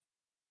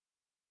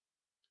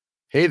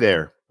Hey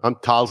there, I'm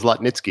Tal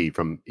Zlotnitsky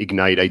from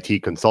Ignite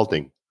IT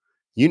Consulting.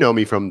 You know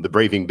me from the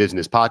Braving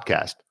Business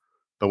podcast,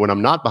 but when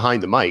I'm not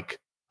behind the mic,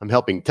 I'm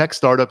helping tech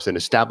startups and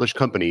established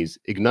companies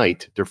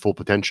ignite their full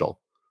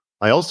potential.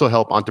 I also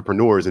help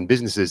entrepreneurs and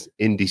businesses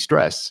in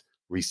distress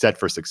reset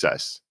for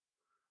success.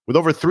 With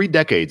over 3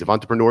 decades of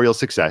entrepreneurial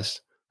success,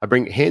 I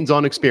bring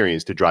hands-on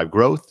experience to drive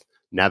growth,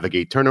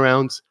 navigate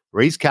turnarounds,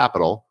 raise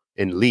capital,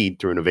 and lead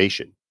through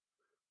innovation.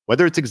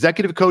 Whether it's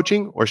executive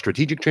coaching or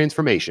strategic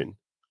transformation,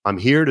 I'm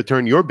here to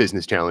turn your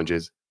business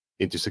challenges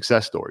into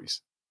success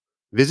stories.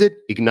 Visit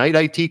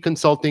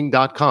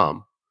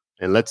igniteitconsulting.com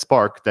and let's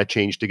spark that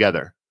change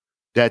together.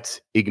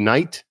 That's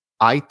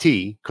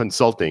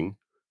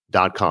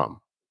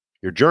igniteitconsulting.com.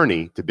 Your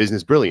journey to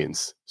business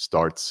brilliance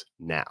starts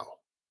now.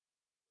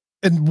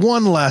 And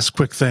one last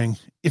quick thing.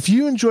 If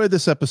you enjoyed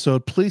this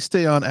episode, please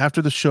stay on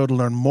after the show to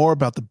learn more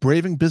about the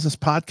Braving Business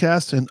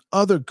podcast and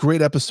other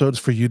great episodes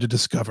for you to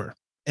discover.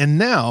 And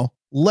now,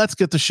 let's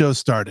get the show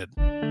started.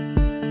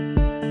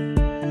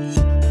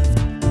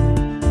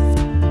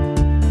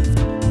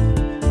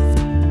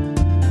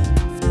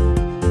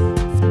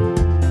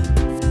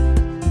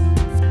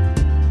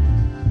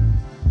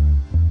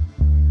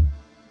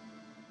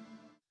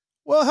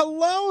 Well,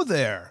 hello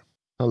there.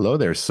 Hello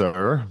there,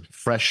 sir.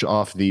 Fresh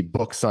off the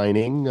book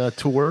signing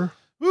tour.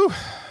 Woo.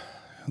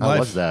 How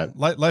was that?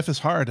 Life is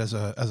hard as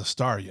a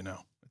star, you know.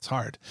 It's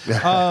hard.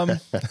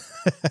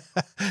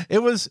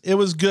 It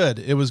was good.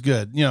 It was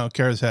good. You know,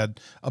 Kara's had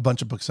a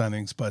bunch of book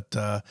signings, but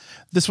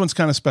this one's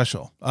kind of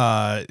special.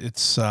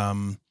 It's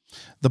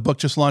the book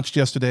just launched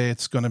yesterday.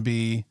 It's going to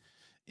be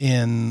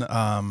in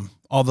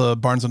all the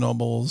Barnes and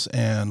Nobles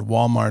and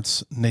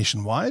Walmarts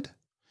nationwide.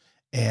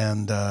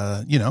 And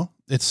you know,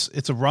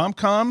 it's a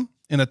rom-com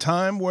in a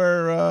time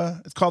where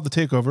it's called The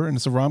Takeover, and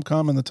it's a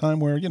rom-com in the time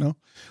where, you know,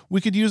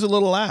 we could use a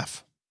little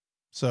laugh.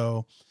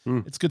 So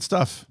it's good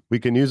stuff. We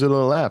can use a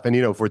little laugh. And,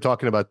 you know, if we're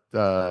talking about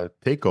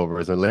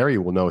takeovers, and Larry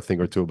will know a thing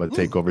or two about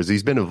takeovers.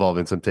 He's been involved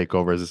in some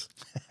takeovers,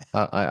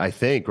 I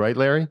think, right,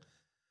 Larry?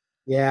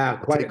 Yeah,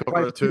 quite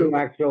two,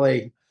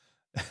 actually.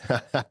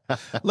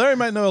 Larry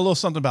might know a little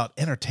something about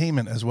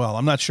entertainment as well.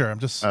 I'm not sure. I'm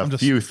just a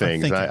few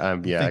things.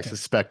 I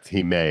suspect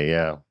he may.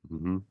 Yeah.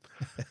 Mm-hmm.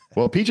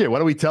 Well, PJ, why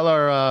don't we tell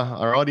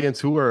our audience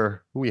who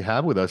we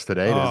have with us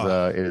today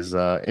is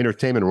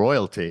entertainment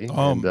royalty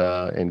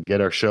and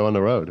get our show on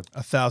the road.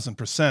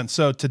 1,000%.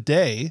 So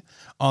today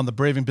on the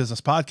Braving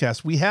Business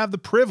podcast, we have the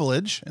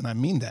privilege, and I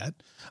mean that,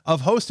 of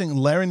hosting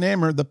Larry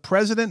Namer, the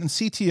president and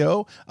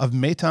CTO of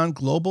Metan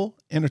Global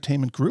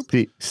Entertainment Group.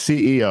 The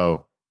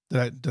CEO.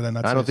 Did I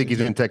not? I don't think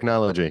he's in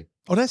technology.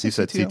 Oh, that's you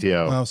said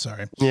CTO. Oh,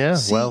 sorry. Yeah.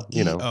 CEO. Well,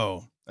 you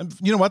know.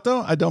 You know what,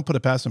 though? I don't put it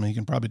past him. He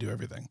can probably do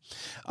everything.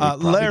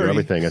 Larry, do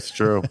everything. That's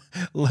true.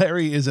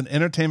 Larry is an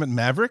entertainment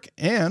maverick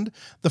and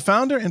the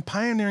founder and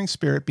pioneering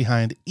spirit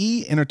behind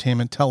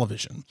E-Entertainment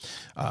Television.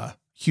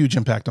 Huge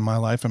impact on my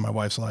life and my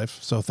wife's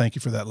life. So thank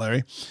you for that,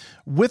 Larry.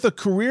 With a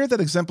career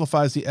that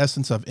exemplifies the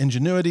essence of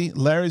ingenuity,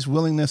 Larry's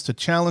willingness to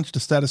challenge the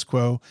status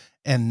quo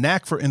and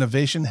knack for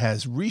innovation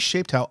has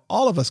reshaped how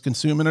all of us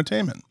consume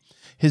entertainment.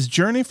 His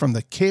journey from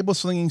the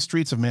cable-slinging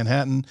streets of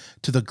Manhattan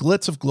to the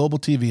glitz of global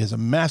TV is a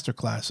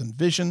masterclass in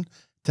vision,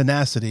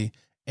 tenacity,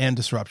 and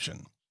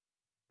disruption.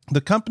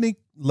 The company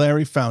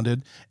Larry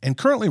founded and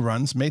currently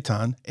runs,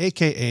 Metan,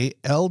 aka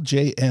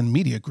LJN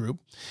Media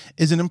Group,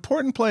 is an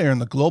important player in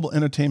the global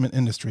entertainment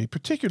industry,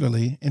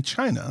 particularly in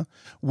China,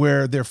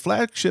 where their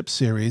flagship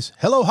series,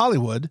 Hello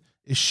Hollywood,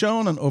 is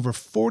shown on over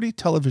 40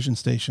 television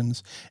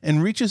stations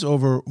and reaches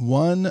over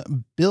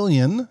 1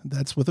 billion,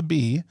 that's with a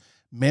B,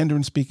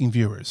 Mandarin-speaking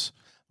viewers.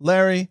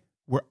 Larry,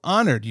 we're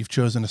honored you've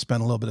chosen to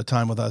spend a little bit of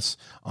time with us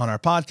on our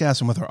podcast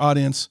and with our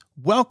audience.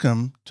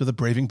 Welcome to the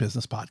Braving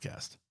Business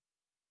Podcast.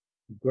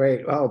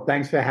 Great. Well,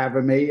 thanks for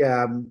having me.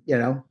 You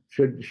know,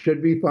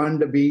 should be fun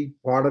to be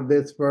part of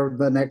this for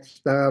the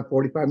next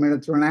 45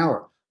 minutes or an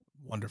hour.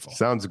 Wonderful.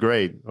 Sounds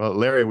great. Well,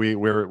 Larry,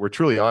 we're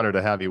truly honored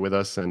to have you with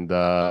us, and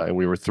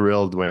we were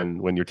thrilled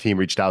when your team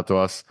reached out to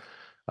us.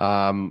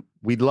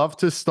 We'd love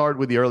to start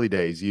with the early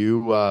days.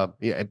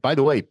 And by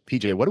the way,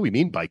 PJ, what do we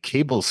mean by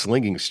cable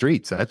slinging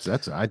streets?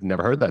 That's I'd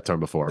never heard that term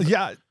before.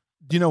 Yeah.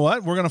 You know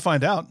what? We're going to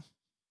find out.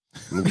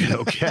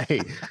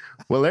 Okay.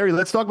 Well, Larry,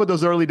 let's talk about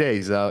those early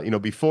days.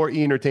 Before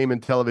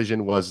E-Entertainment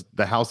Television was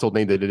the household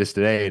name that it is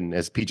today. And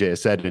as PJ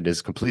has said, it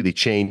has completely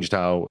changed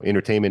what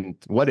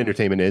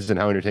entertainment is and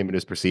how entertainment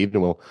is perceived.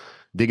 And we'll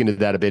dig into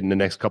that a bit in the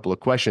next couple of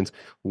questions.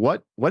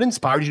 What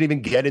inspired you to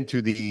even get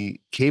into the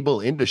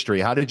cable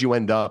industry? How did you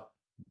end up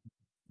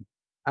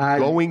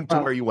going to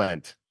where you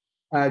went?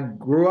 I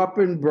grew up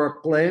in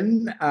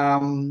Brooklyn,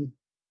 family,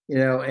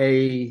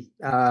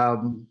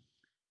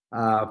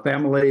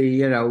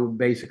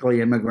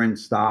 basically immigrant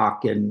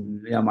stock.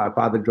 And, my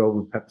father drove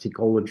a Pepsi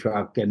Cola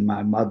truck and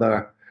my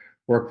mother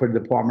worked for the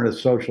Department of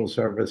Social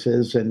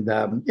Services and,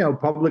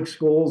 public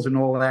schools and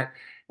all that.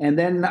 And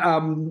then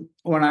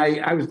when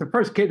I was the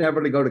first kid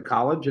ever to go to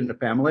college in the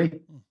family.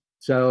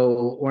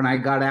 So when I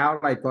got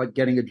out, I thought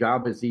getting a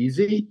job is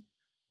easy.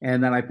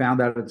 And then I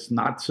found out it's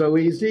not so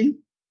easy.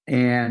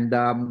 And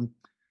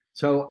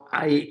So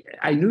I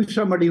knew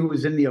somebody who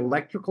was in the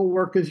electrical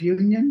workers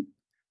union,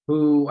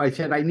 who I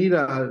said, I need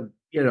a,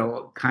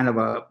 kind of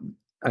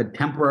a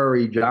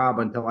temporary job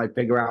until I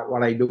figure out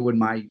what I do in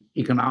my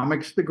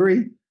economics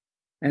degree.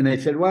 And they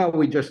said, well,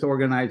 we just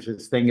organized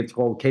this thing. It's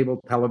called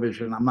cable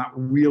television. I'm not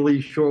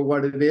really sure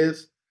what it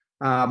is.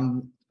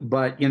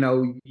 But,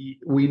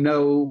 we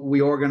know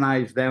we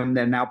organized them.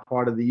 They're now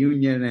part of the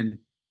union. And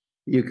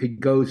you could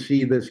go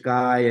see this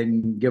guy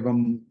and give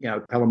them,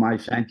 tell them I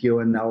sent you,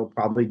 and they'll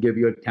probably give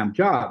you a temp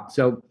job.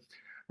 So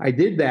I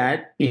did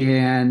that.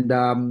 And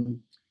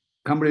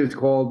company was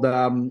called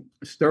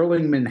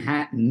Sterling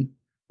Manhattan,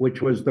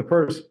 which was the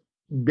first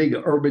big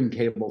urban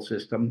cable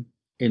system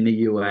in the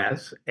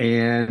U.S.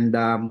 And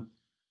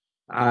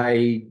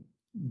I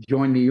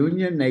joined the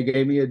union. They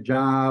gave me a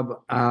job.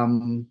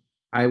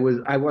 I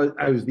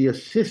was the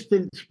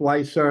assistant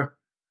splicer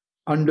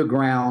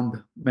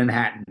underground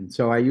Manhattan.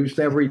 So I used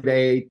to every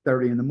day,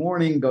 8:30 in the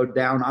morning, go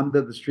down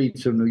under the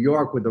streets of New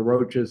York with the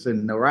roaches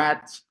and the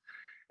rats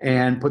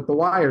and put the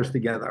wires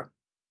together.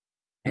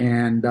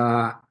 And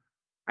I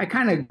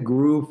kind of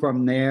grew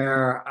from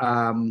there.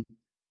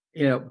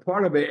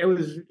 Part of it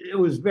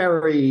was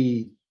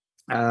very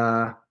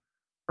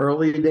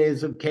early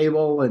days of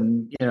cable,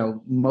 and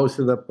most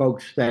of the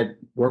folks that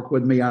work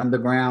with me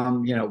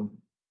underground,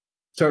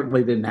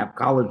 certainly didn't have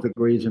college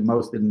degrees, and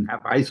most didn't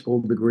have high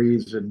school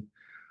degrees, and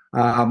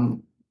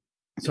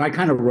so I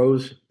kind of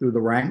rose through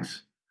the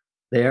ranks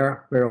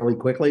there fairly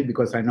quickly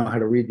because I know how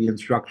to read the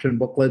instruction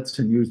booklets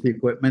and use the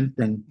equipment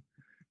and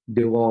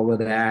do all of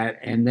that.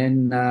 And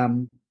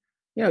then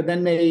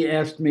then they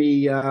asked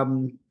me,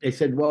 they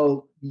said,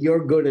 well,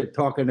 you're good at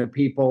talking to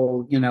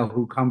people,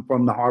 who come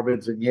from the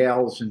Harvards and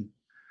Yales and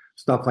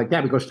stuff like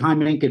that, because Time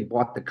Inc. had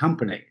bought the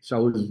company.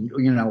 So it was,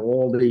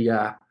 all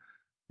the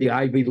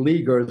Ivy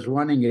Leaguers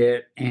running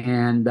it.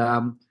 And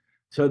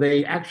so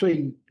they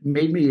actually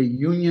made me a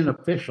union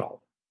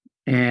official.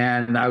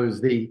 And I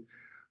was the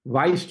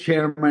vice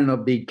chairman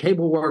of the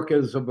Cable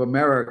Workers of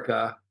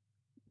America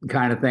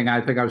kind of thing.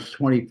 I think I was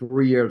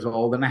 23 years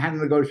old, and I had to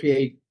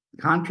negotiate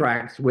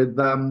contracts with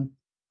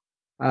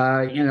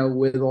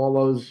with all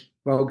those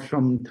folks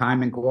from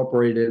Time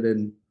Incorporated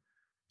and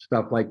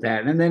stuff like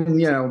that. And then,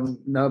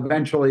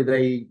 eventually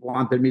they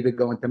wanted me to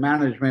go into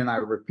management. I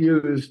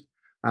refused.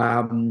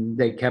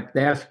 They kept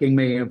asking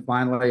me, and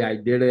finally I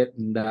did it.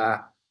 And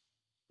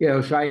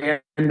so I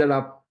ended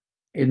up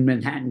in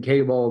Manhattan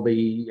Cable.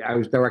 I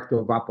was director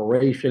of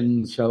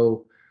operations.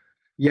 So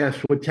yes,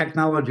 with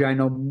technology, I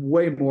know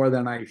way more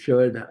than I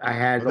should. I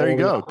had. Well, there you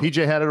go.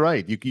 PJ had it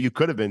right. You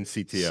could have been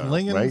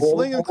CTO, right?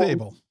 Slinging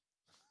cable.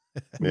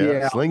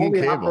 Yeah, slinging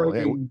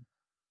cable.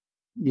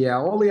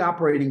 All the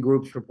operating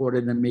groups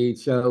reported to me.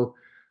 So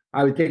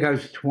I would think I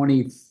was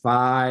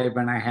 25,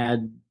 and I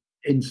had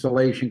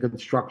installation,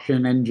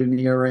 construction,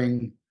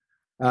 engineering,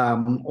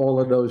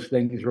 all of those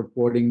things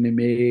reporting to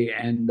me.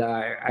 And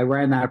I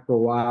ran that for a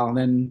while. And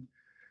then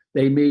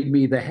they made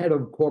me the head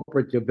of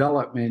corporate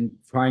development,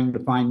 trying to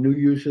find new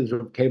uses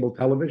of cable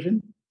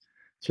television.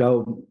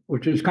 So,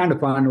 which was kind of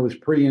fun. It was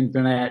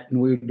pre-internet,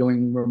 and we were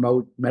doing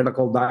remote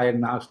medical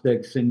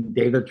diagnostics and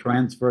data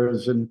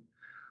transfers and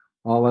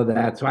all of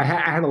that. So I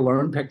had to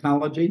learn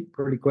technology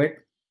pretty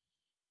quick.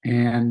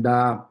 And,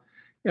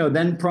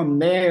 then from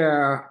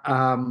there,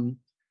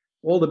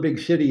 all the big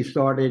cities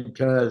started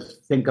to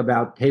think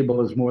about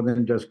cable as more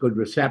than just good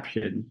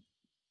reception.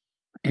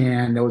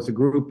 And there was a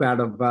group out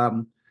of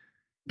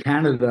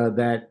Canada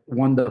that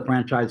won the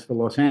franchise for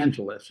Los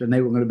Angeles, and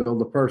they were going to build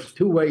the first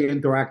two-way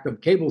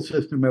interactive cable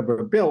system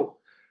ever built.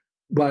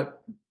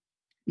 But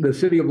the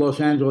city of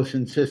Los Angeles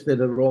insisted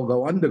it all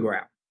go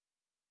underground,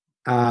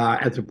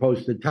 as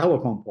opposed to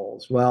telephone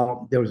poles.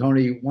 Well, there was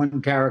only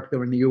one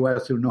character in the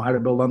U.S. who knew how to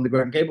build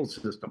underground cable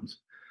systems,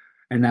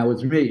 and that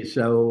was me.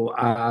 So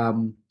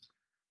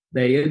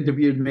they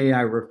interviewed me.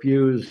 I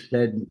refused.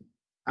 Said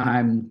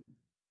I'm,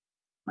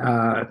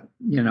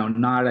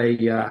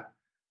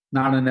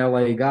 not an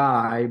LA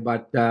guy,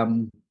 but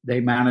they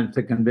managed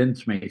to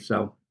convince me.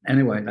 So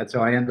anyway, that's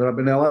how I ended up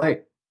in LA.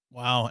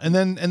 Wow. And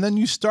then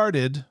you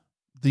started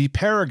the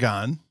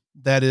paragon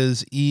that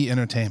is E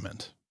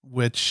Entertainment,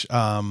 which,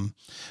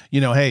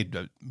 hey,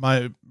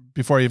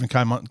 before I even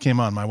came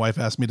on, my wife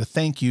asked me to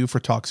thank you for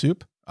Talk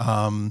Soup.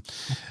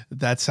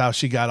 That's how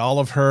she got all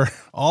of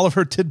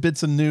her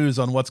tidbits and news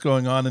on what's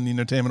going on in the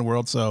entertainment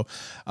world. So,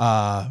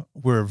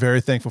 we're very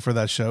thankful for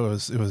that show.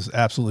 It was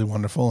absolutely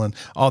wonderful, and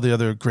all the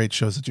other great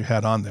shows that you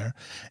had on there.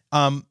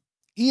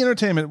 E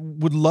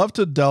Entertainment would love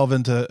to delve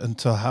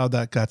into how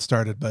that got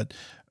started, but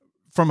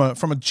from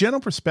a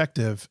general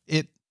perspective,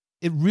 it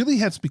really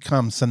has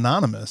become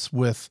synonymous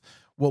with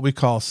what we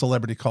call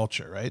celebrity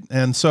culture, right?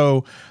 And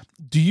so,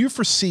 do you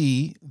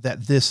foresee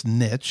that this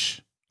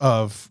niche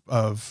of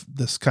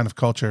this kind of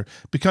culture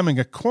becoming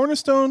a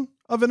cornerstone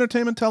of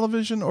entertainment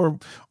television, or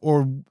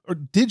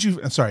did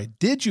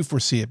you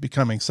foresee it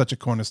becoming such a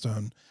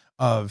cornerstone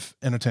of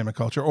entertainment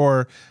culture,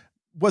 or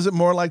was it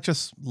more like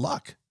just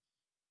luck?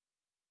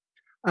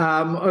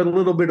 A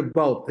little bit of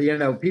both.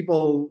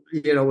 People,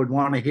 would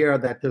want to hear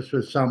that this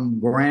was some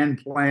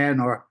grand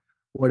plan or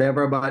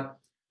whatever. But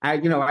I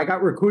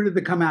got recruited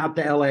to come out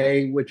to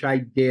LA, which I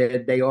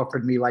did. They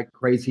offered me like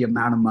crazy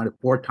amount of money,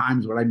 4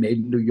 times what I made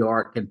in New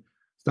York and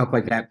stuff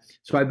like that.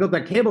 So I built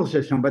that cable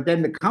system. But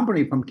then the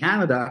company from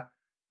Canada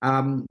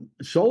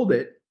sold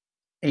it,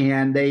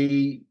 and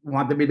they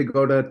wanted me to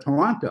go to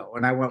Toronto.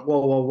 And I went,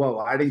 whoa, whoa, whoa.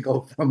 I didn't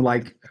go from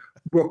like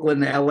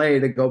Brooklyn to LA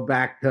to go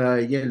back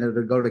to,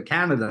 to go to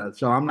Canada.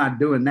 So I'm not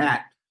doing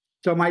that.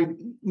 So my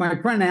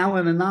friend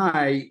Alan and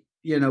I,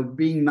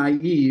 being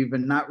naive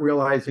and not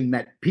realizing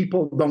that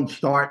people don't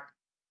start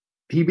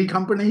TV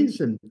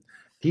companies and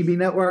TV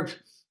networks,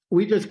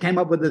 we just came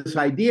up with this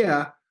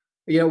idea.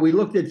 We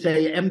looked at,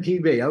 say,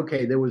 MTV.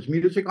 Okay, there was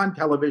music on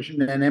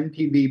television, and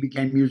MTV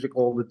became music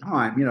all the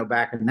time,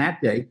 back in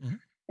that day. Mm-hmm.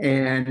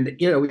 And,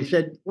 we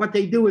said, what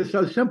they do is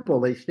so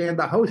simple. They stand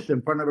the host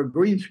in front of a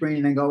green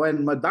screen and go,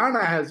 and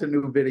Madonna has a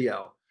new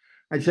video.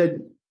 I said,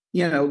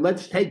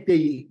 let's take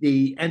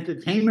the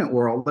entertainment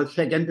world. Let's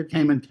take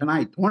Entertainment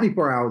Tonight,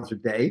 24 hours a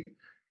day.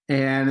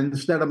 And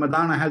instead of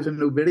Madonna has a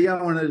new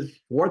video, and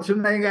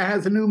Schwarzenegger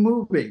has a new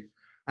movie.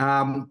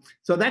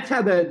 So that's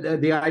how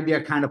the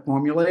idea kind of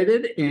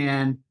formulated.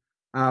 And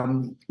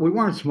we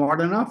weren't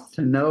smart enough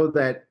to know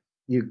that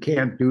you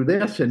can't do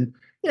this. And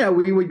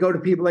we would go to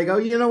people like, oh,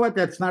 you know what?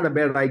 That's not a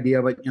bad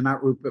idea, but you're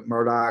not Rupert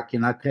Murdoch,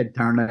 you're not Ted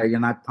Turner, you're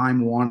not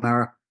Time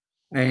Warner.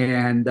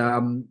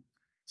 And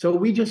so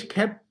we just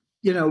kept,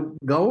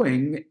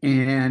 going.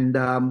 And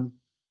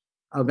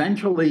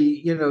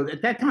eventually,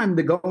 at that time,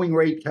 the going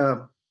rate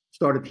to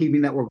start a TV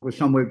network was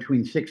somewhere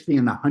between $60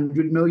 and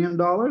 $100 million.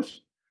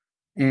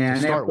 And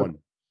to start one.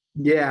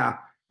 Yeah.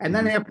 And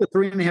then after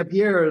 3.5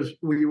 years,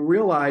 we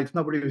realized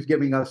nobody was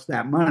giving us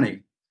that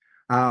money.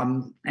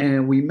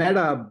 And we met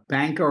a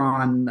banker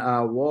on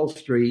Wall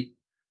Street,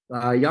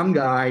 a young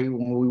guy.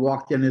 When we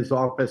walked in his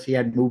office, he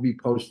had movie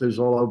posters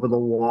all over the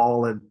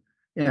wall. And,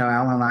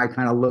 Alan and I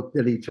kind of looked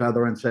at each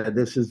other and said,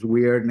 this is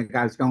weird. And the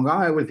guy's going, oh,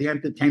 I was the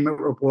entertainment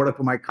reporter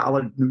for my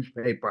college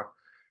newspaper.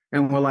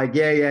 And we're like,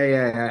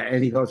 yeah.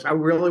 And he goes, I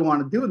really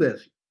want to do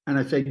this. And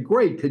I said,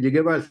 great. Could you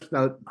give us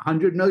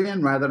 100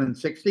 million rather than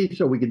 60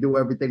 so we could do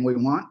everything we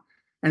want?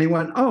 And he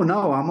went, oh,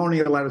 no, I'm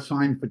only allowed to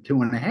sign for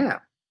 2.5.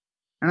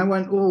 And I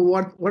went, well,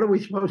 what are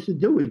we supposed to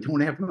do with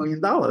 $2.5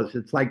 million?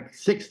 It's like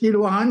 60 to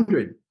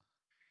 100.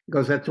 He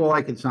goes, that's all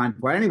I can sign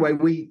for. Anyway,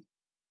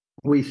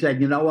 we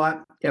said, you know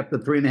what? After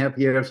 3.5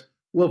 years,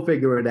 we'll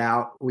figure it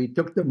out. We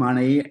took the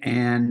money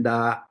and,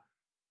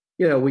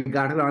 we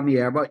got it on the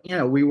air. But,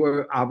 we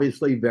were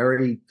obviously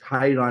very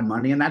tight on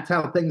money. And that's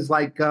how things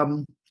like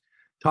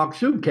Talk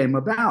Soup came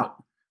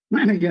about.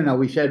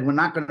 We said, we're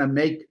not going to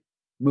make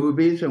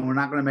movies and we're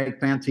not going to make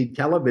fancy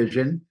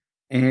television.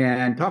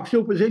 And Talk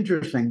Soup was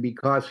interesting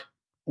because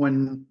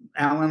when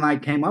Alan and I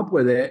came up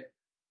with it,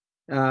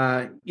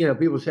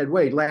 people said,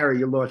 wait, Larry,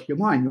 you lost your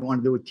mind. You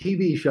want to do a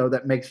TV show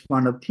that makes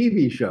fun of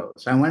TV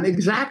shows. I went,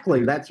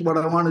 exactly. That's what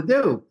I want to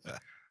do.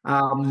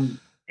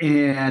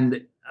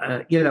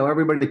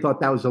 Everybody thought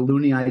that was a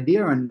loony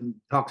idea. And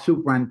Talk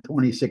Soup ran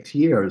 26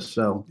 years.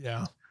 So,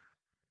 yeah.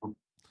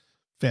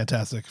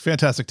 Fantastic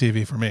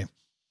TV for me.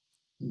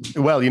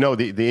 Well,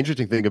 the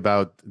interesting thing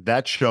about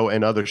that show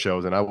and other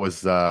shows, and I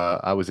was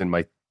in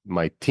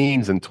my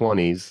teens and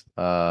 20s.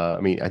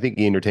 I think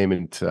the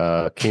entertainment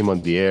came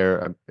on the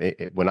air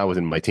when I was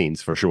in my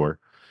teens for sure,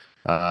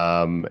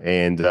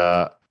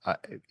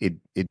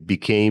 it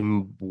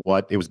became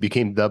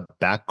the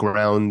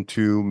background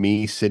to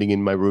me sitting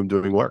in my room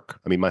doing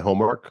work. My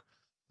homework,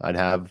 I'd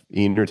have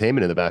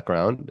entertainment in the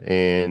background,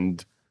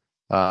 and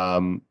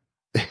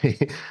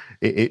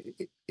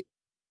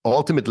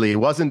ultimately, it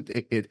wasn't.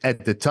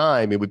 At the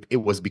time,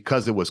 it was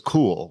because it was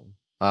cool.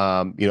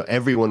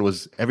 Everyone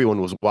was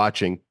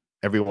watching,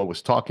 everyone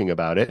was talking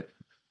about it,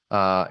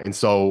 and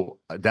so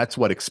that's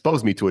what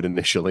exposed me to it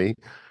initially.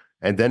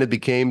 And then it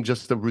became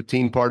just a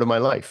routine part of my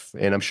life,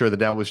 and I'm sure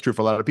that was true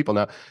for a lot of people.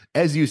 Now,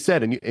 as you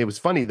said, and it was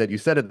funny that you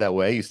said it that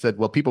way. You said,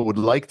 "Well, people would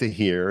like to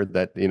hear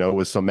that it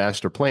was some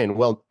master plan."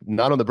 Well,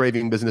 not on the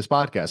Braving Business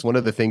podcast. One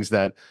of the things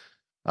that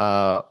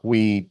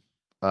we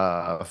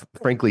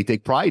frankly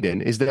take pride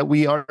in is that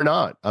we are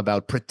not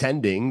about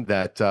pretending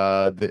that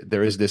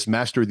there is this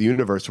master of the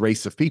universe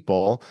race of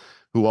people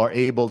who are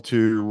able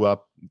to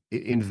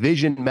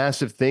envision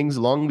massive things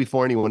long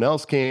before anyone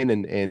else can,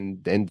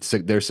 and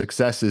their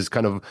success is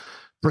kind of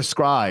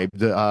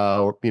prescribed.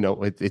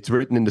 It's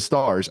written in the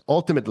stars.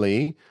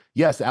 Ultimately,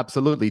 yes,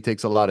 absolutely, it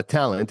takes a lot of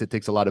talent, it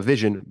takes a lot of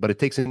vision, but it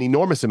takes an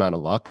enormous amount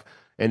of luck.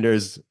 And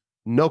there's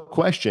no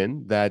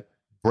question that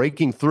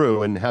breaking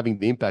through and having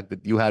the impact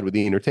that you had with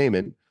the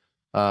entertainment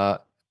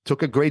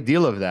took a great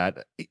deal of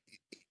that.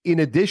 In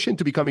addition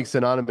to becoming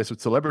synonymous with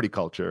celebrity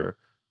culture,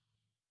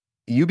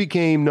 you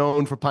became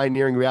known for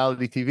pioneering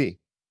reality TV,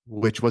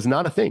 which was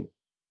not a thing.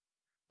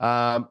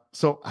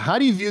 So how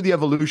do you view the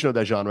evolution of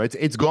that genre?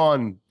 It's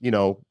gone,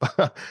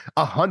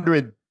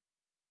 100x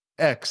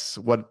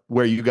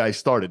where you guys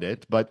started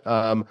it. But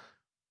how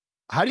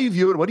do you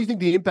view it? What do you think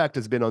the impact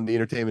has been on the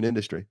entertainment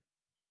industry?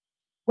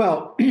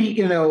 Well,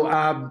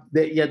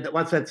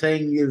 what's that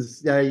saying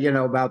is,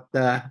 about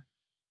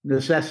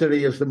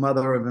necessity is the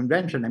mother of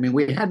invention. I mean,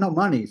 we had no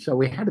money, so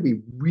we had to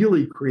be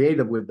really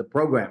creative with the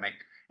programming.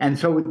 And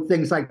so with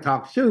things like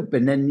Talk Soup,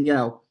 and then,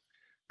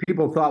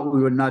 people thought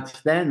we were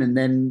nuts then. And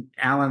then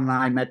Alan and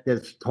I met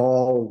this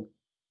tall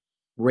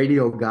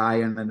radio guy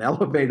in an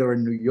elevator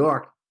in New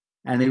York,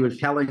 and he was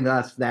telling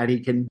us that he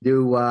can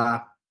do,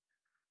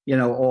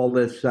 all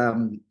this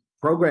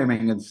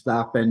programming and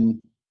stuff.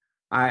 And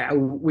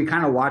we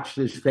kind of watched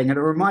this thing, and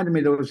it reminded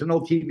me there was an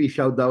old TV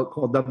show though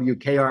called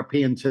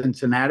WKRP in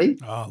Cincinnati.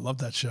 Oh, I love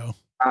that show.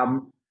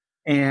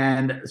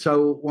 And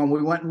so when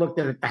we went and looked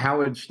at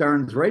Howard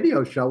Stern's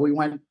radio show,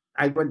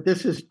 I went,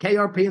 this is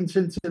KRP in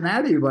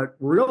Cincinnati, but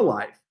real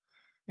life.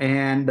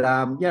 And,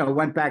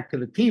 went back to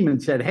the team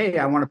and said, hey,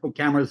 I want to put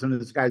cameras in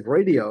this guy's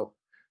radio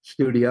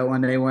studio.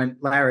 And they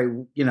went,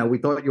 Larry, we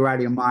thought you were out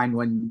of your mind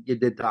when you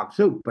did Talk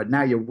Soup, but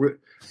now your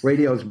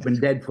radio's been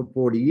dead for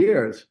 40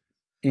 years.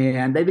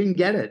 And they didn't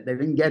get it. They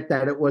didn't get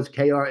that it was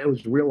it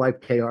was real life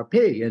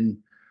KRP. And,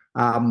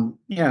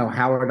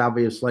 Howard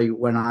obviously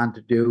went on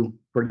to do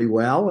pretty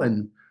well.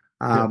 And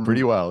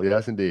pretty well.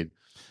 Yes, indeed.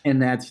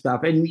 And that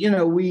stuff. And,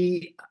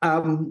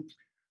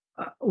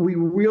 we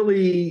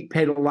really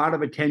paid a lot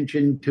of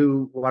attention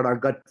to what our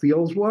gut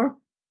feels were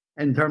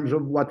in terms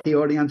of what the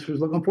audience was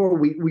looking for.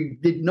 We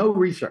did no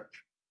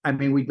research. I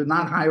mean, we did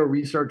not hire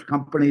research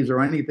companies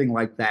or anything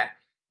like that.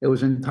 It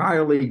was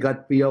entirely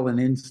gut feel and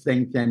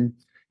instinct. And,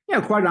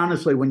 quite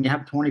honestly, when you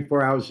have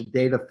 24 hours a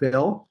day to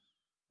fill,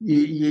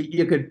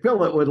 you could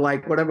fill it with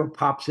like whatever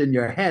pops in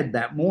your head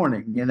that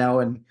morning, and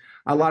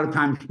a lot of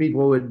times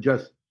people would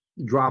just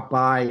drop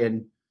by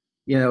and,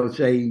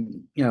 say,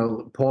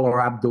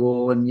 Paula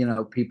Abdul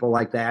and, people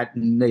like that.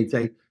 And they'd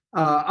say,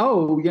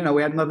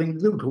 we had nothing to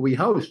do. Could we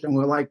host? And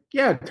we're like,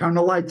 yeah, turn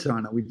the lights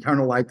on. And we'd turn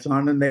the lights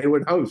on and they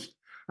would host.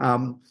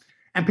 And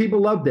people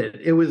loved it.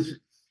 It was,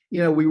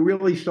 we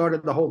really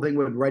started the whole thing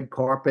with red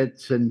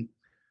carpets and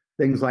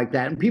things like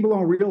that. And people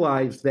don't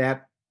realize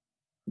that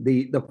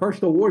the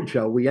first award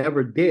show we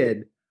ever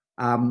did,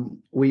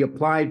 we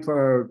applied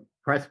for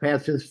press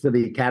passes for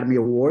the Academy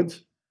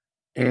Awards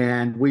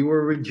and we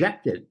were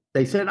rejected.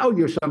 They said, oh,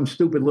 you're some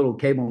stupid little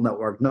cable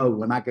network. No,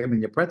 we're not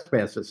giving you press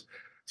passes.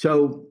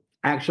 So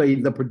actually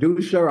the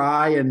producer,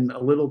 I, and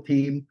a little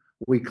team,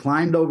 we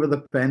climbed over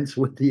the fence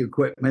with the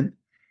equipment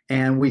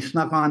and we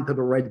snuck onto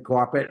the red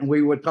carpet and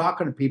we were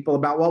talking to people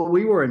about what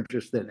we were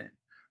interested in.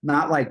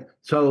 Not like,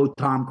 so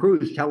Tom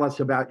Cruise, tell us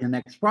about your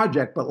next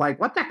project, but like,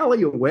 what the hell are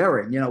you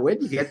wearing?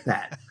 Where'd you get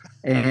that?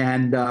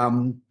 And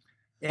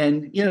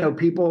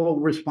people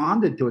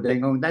responded to it. They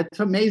go, that's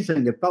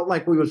amazing. It felt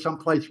like we were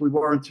someplace we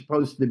weren't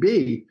supposed to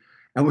be.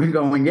 And we're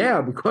going, yeah,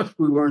 because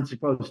we weren't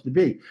supposed to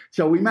be.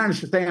 So we managed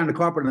to stay on the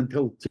carpet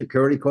until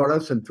security caught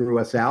us and threw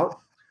us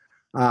out.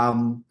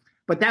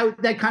 But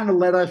that kind of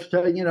led us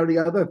to,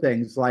 the other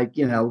things like,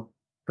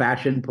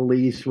 Fashion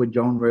Police with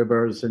Joan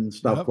Rivers and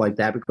stuff like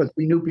that, because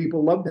we knew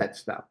people loved that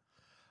stuff.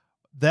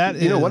 That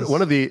is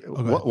one of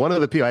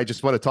the people I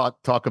just want to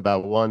talk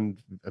about one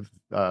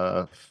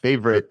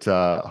favorite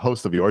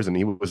host of yours, and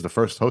he was the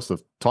first host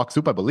of Talk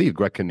Soup, I believe,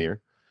 Greg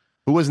Kinnear,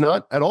 who was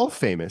not at all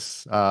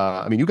famous.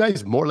 I mean, you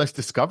guys more or less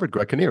discovered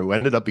Greg Kinnear, who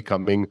ended up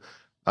becoming,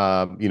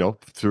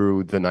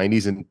 through the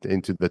 90s and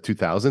into the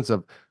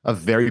 2000s, a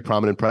very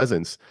prominent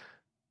presence.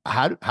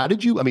 How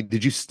did you,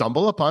 did you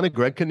stumble upon a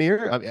Greg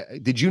Kinnear?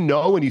 Did you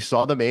know when you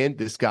saw the man,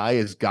 this guy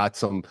has got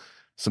some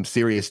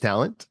serious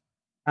talent?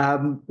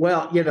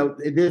 Well,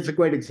 it is a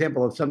great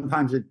example of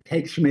sometimes it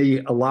takes me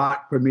a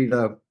lot for me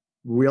to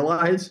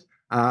realize.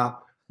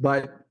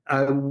 But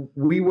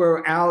we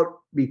were out,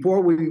 before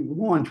we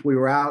launched, we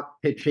were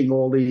out pitching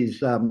all these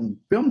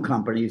film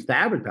companies to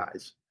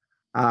advertise.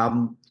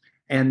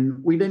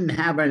 And we didn't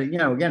have any,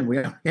 again, we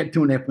had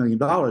 $2.5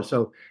 million.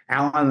 So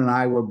Alan and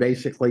I were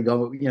basically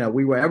going,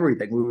 we were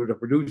everything. We were the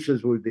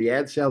producers, we were the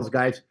ad sales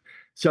guys.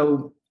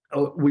 So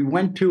we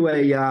went to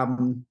a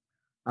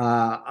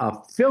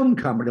film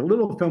company, a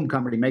little film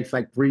company, makes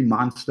like 3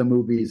 monster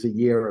movies a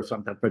year or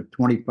something for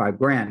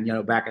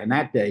 $25,000, back in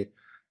that day.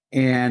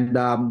 And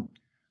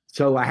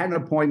so I had an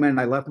appointment.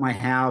 I left my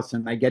house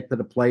and I get to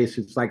the place.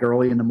 It's like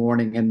early in the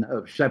morning, and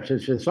the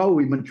receptionist says, "Oh,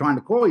 we've been trying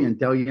to call you and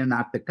tell you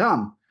not to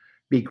come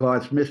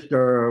because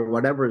Mr.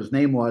 whatever his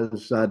name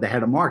was, the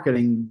head of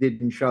marketing,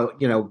 didn't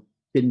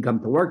come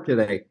to work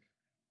today."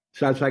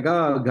 So I was like,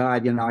 "Oh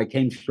God, I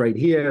came straight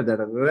here.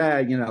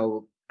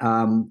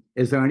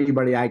 Is there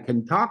anybody I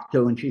can talk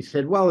to?" And she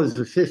said, "Well, his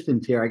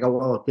assistant's here." I go,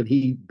 "Well, could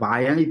he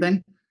buy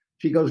anything?"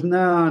 She goes,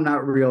 "No,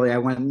 not really." I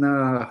went,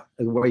 "No,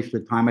 it's a waste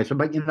of time." I said,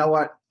 "But you know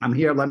what? I'm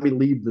here. Let me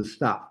leave the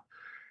stuff."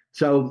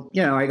 So,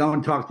 I go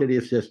and talk to the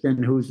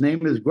assistant, whose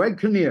name is Greg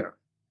Kinnear.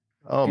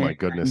 Oh, my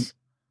goodness.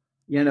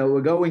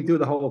 We're going through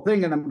the whole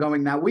thing, and I'm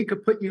going, now we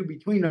could put you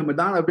between the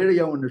Madonna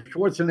video and the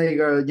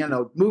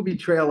Schwarzenegger, movie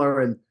trailer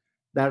and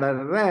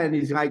da-da-da-da. And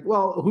he's like,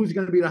 "Well, who's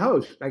going to be the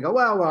host?" I go,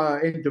 "Well,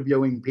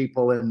 interviewing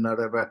people and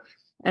whatever."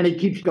 And he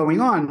keeps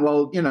going on.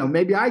 "Well,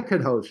 maybe I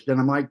could host."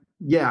 And I'm like,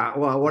 "Yeah,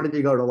 well, what did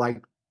you go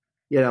to,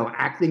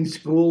 acting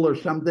school or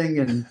something?"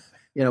 And,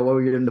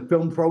 were you in the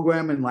film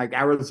program in like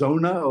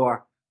Arizona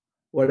or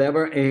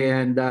whatever?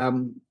 And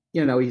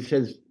he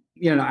says,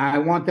 I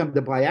want them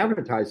to buy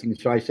advertising.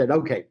 So I said,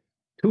 okay,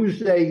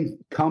 Tuesday,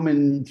 come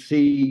and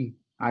see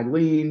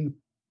Eileen.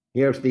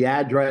 Here's the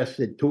address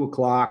at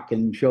 2:00,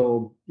 and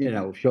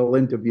she'll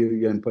interview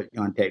you and put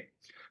you on tape.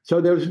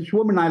 So there's this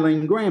woman,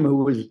 Eileen Graham,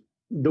 who was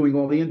doing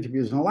all the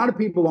interviews, and a lot of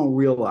people don't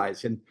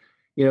realize. And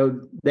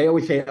they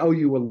always say, "Oh,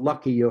 you were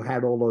lucky; you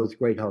had all those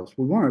great hosts."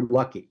 We weren't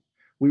lucky.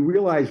 We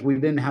realized we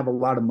didn't have a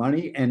lot of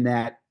money, and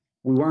that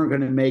we weren't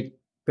going to make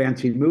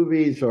fancy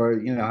movies or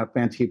have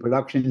fancy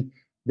production.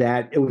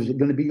 That it was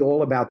going to be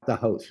all about the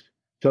host.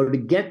 So to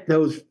get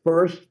those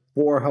first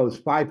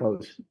 5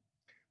 hosts,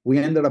 we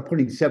ended up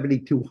putting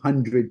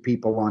 7,200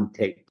 people on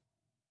tape,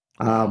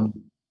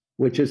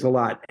 which is a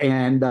lot.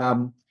 And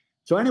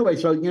so anyway,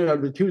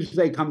 the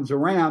Tuesday comes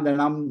around,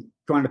 and I'm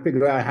trying to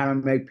figure out how to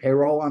make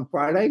payroll on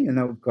Friday,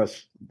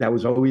 because that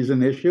was always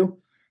an issue.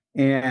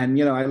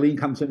 And, Eileen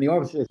comes in the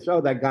office and says,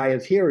 "Oh, that guy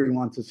is here. He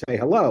wants to say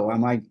hello."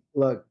 I'm like,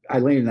 "Look,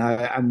 Eileen,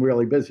 I'm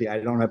really busy. I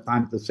don't have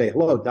time to say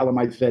hello. Tell him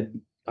I said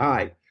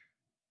hi."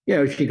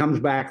 She comes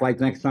back like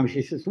next time.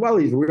 She says, "Well,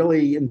 he's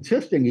really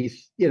insisting.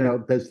 He's,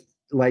 does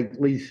like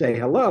at least say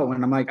hello."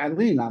 And I'm like,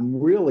 "Eileen, I'm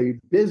really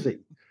busy."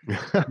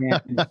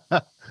 And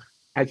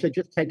I said,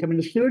 "Just take him in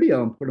the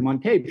studio and put him on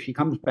tape." She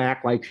comes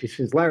back she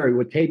says, "Larry,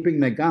 we're taping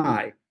the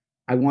guy.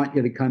 I want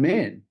you to come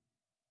in."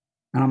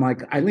 And I'm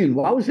like, "Eileen,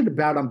 what was it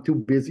about? I'm too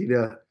busy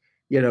to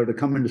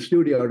come in the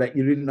studio that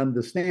you didn't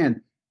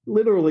understand."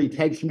 Literally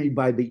takes me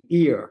by the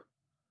ear,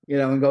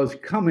 and goes,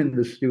 "Come in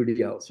the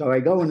studio." So I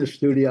go in the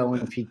studio,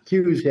 and she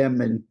cues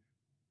him, and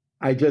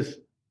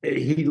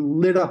he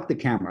lit up the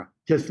camera,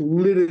 just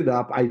lit it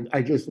up.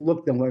 I just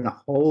looked and went,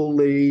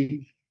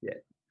 "Holy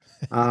shit."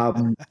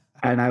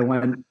 And I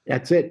went,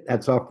 "That's it.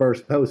 That's our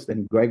first host."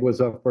 And Greg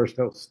was our first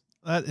host.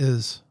 That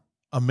is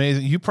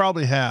amazing. You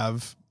probably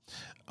have,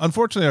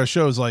 unfortunately, our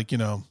show is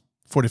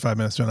 45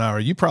 minutes to an hour.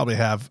 You probably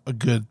have a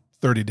good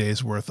 30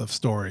 days worth of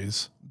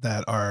stories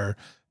that are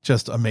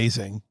just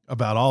amazing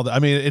about all that. I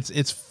mean,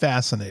 it's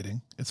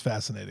fascinating. It's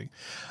fascinating.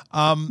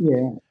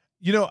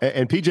 Yeah.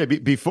 And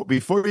PJ,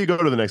 before you go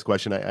to the next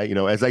question, I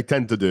as I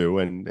tend to do,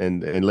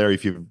 and Larry,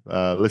 if you've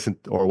listened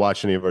or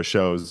watched any of our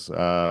shows,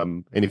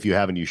 and if you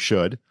haven't, you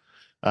should.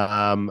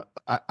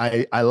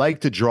 I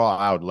like to draw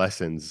out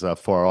lessons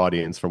for our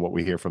audience from what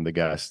we hear from the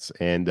guests,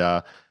 and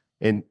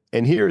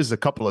here's a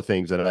couple of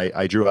things that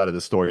I drew out of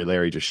the story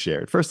Larry just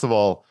shared. First of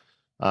all,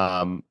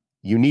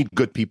 you need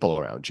good people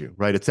around you,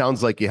 right? It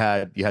sounds like you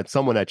had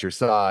someone at your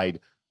side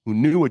who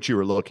knew what you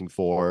were looking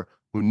for,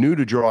 who knew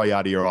to draw you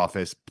out of your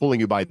office,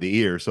 pulling you by the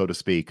ear, so to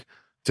speak,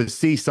 to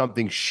see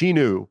something she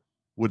knew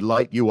would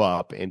light you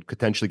up and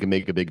potentially can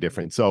make a big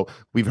difference. So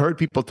we've heard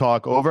people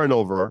talk over and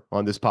over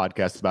on this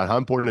podcast about how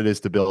important it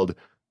is to build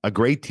a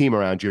great team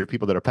around you,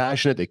 people that are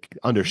passionate, they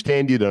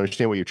understand you, they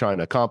understand what you're trying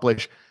to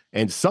accomplish.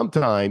 And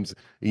sometimes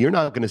you're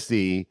not going to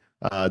see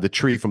the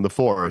tree from the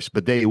forest,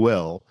 but they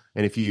will.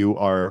 And if you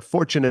are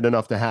fortunate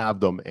enough to have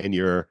them and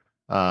you're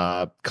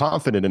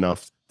confident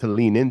enough to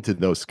lean into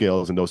those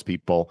skills and those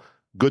people,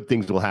 good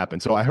things will happen.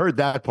 So I heard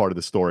that part of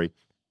the story.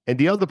 And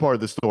the other part of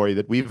the story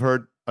that we've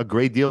heard a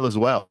great deal as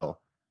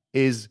well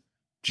is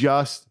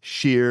just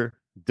sheer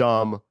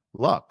dumb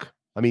luck.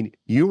 I mean,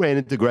 you ran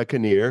into Greg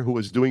Kinnear, who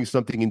was doing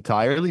something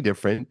entirely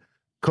different,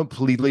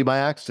 completely by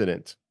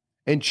accident,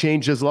 and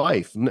changed his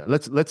life.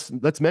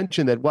 Let's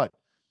mention that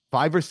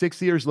 5 or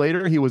 6 years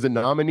later, he was a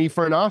nominee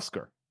for an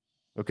Oscar.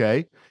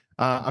 Okay.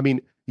 I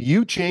mean,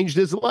 you changed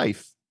his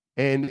life,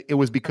 and it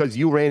was because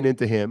you ran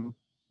into him.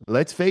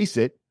 Let's face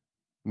it.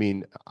 I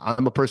mean,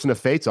 I'm a person of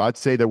faith, so I'd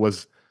say there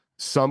was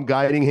some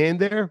guiding hand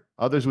there.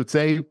 Others would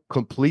say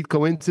complete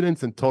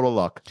coincidence and total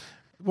luck.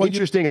 Well,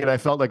 interesting, and I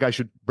felt like I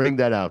should bring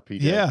that out,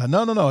 PJ. Yeah,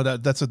 no,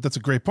 that's a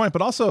great point.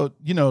 But also,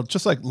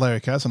 just like Larry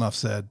Kasanoff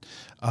said,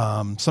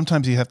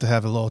 sometimes you have to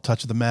have a little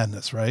touch of the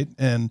madness, right?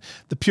 And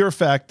the pure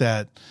fact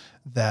that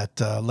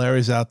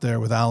Larry's out there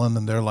with Alan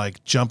and they're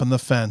like jumping the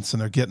fence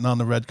and they're getting on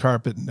the red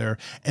carpet and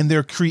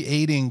they're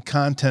creating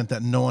content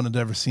that no one had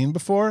ever seen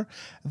before.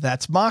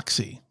 That's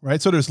moxie,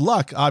 right? So there's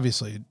luck.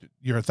 Obviously,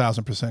 you're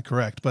 1,000%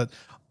 correct, but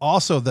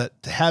also that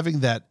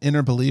having that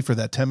inner belief or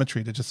that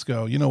temetry to just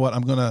go, you know what,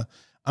 I'm gonna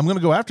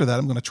go after that.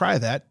 I'm gonna try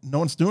that. No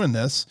one's doing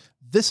this.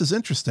 This is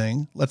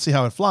interesting. Let's see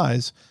how it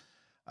flies.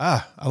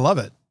 I love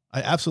it.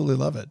 I absolutely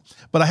love it.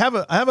 But I have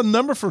a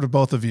number for the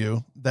both of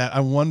you that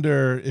I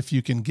wonder if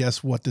you can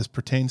guess what this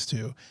pertains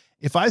to.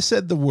 If I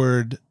said the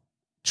word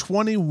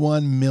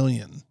 21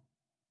 million,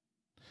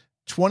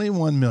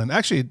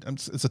 actually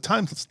it's a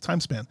time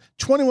span,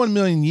 21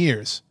 million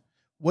years.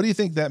 What do you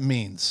think that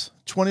means?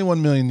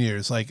 21 million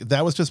years. Like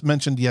that was just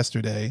mentioned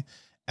yesterday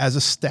as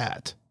a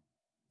stat.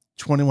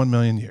 21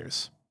 million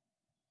years.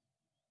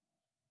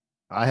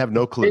 I have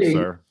no clue,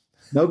 sir.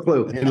 No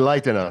clue.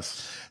 Enlighten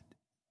us.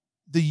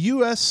 The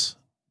U.S.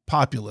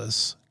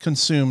 populace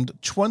consumed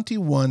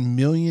 21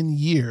 million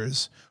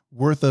years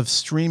worth of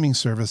streaming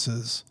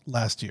services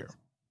last year.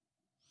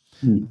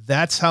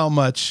 That's how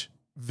much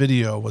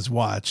video was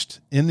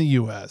watched in the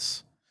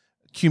U.S.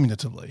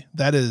 cumulatively.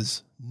 That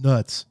is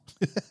nuts.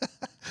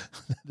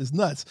 That is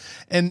nuts.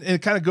 And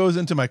it kind of goes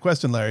into my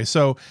question, Larry.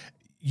 So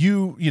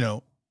you've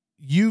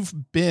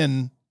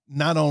been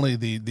not only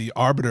the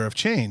arbiter of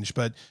change,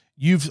 but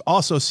you've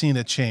also seen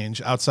it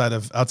change outside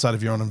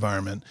of your own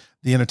environment,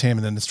 the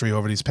entertainment industry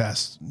over these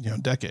past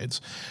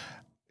decades.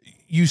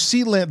 You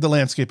see the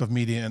landscape of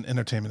media and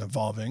entertainment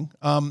evolving.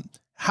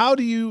 How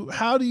do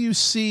you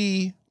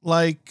see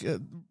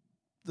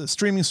the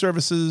streaming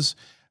services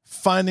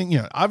finding,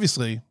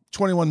 obviously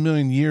 21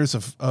 million years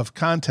of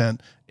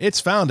content, it's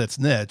found its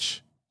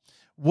niche.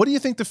 What do you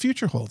think the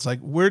future holds? Like,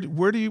 where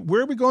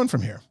are we going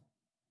from here?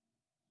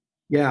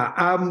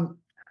 Yeah.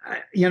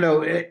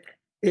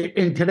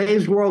 In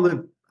today's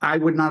world, I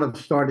would not have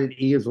started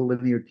E as a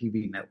linear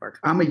TV network.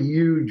 I'm a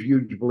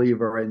huge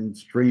believer in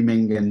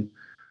streaming and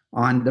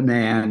on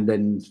demand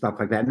and stuff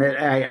like that. And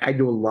I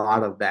do a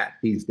lot of that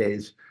these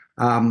days.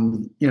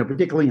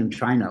 Particularly in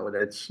China,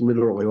 that's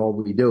literally all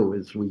we do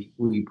is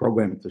we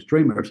program to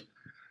streamers.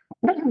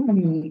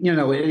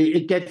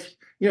 It gets,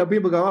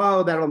 people go,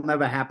 oh, that'll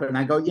never happen.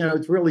 I go,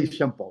 it's really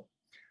simple.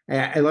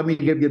 Let me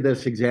give you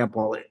this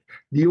example.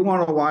 Do you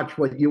want to watch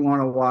what you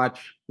want to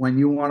watch when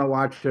you want to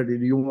watch it, or do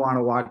you want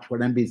to watch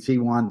what NBC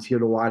wants you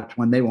to watch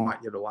when they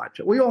want you to watch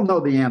it? We all know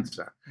the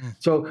answer.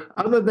 So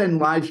other than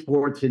live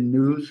sports and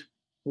news,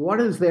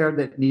 what is there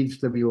that needs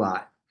to be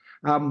live?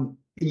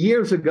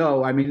 Years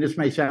ago, I mean, this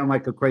may sound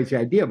like a crazy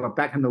idea, but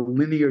back in the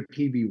linear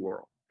TV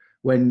world,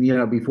 when,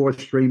 before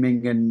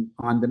streaming and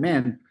on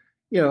demand,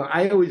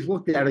 I always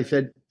looked at it, I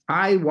said,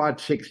 I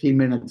watch 60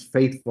 Minutes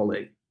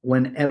faithfully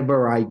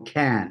whenever I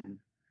can.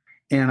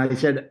 And I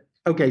said,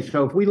 okay,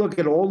 so if we look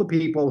at all the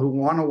people who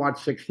want to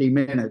watch 60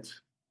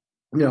 Minutes,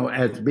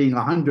 as being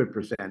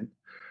 100%,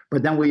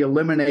 but then we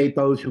eliminate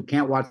those who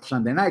can't watch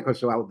Sunday night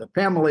because they're out with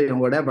the family and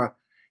whatever,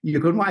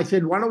 I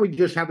said, why don't we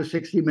just have a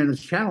 60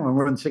 Minutes channel and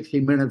run 60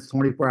 Minutes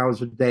 24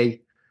 hours a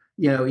day,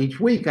 each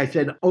week? I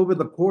said, over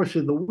the course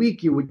of the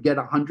week, you would get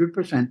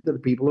 100% of the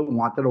people who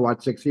wanted to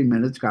watch 60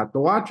 Minutes got to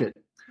watch it.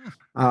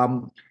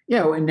 And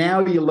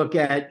now you look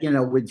at,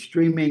 with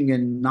streaming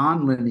and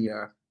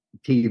nonlinear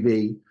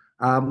TV,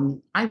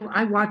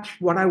 I watch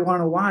what I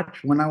want to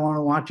watch when I want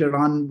to watch it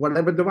on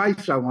whatever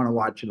device I want to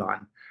watch it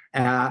on.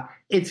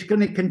 It's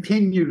going to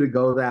continue to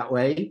go that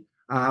way.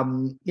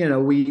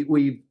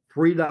 We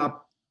freed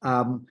up.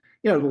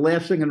 The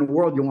last thing in the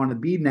world you want to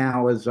be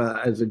now as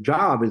a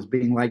job is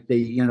being like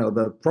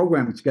the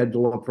program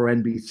scheduler for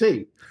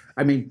NBC.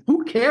 I mean,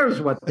 who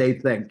cares what they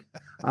think?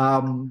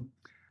 So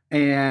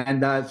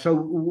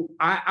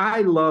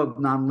I love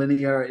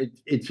nonlinear.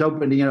 It's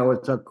open.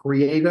 It's a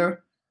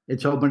creator.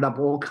 It's opened up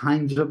all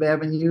kinds of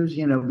avenues.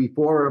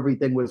 Before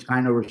everything was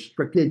kind of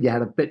restricted. You had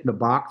to fit in the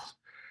box.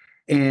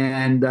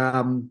 And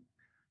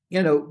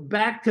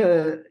back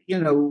to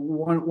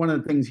one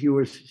of the things you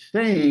were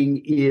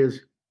saying is.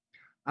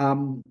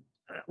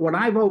 What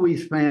I've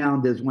always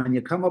found is when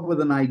you come up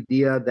with an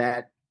idea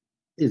that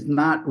is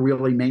not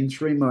really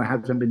mainstream or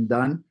hasn't been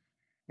done,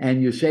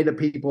 and you say to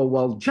people,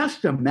 well,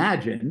 just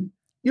imagine,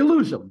 you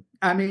lose them.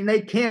 I mean,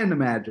 they can't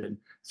imagine.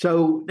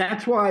 So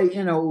that's why,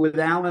 with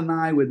Al and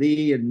I, with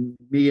E and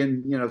me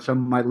and, some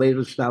of my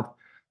latest stuff,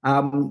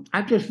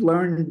 I've just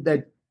learned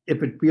that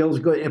if it feels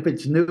good, if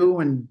it's new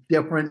and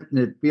different and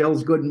it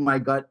feels good in my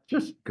gut,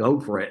 just go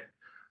for it.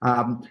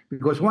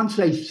 Because once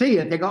they see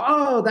it, they go,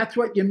 oh, that's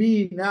what you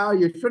mean. Now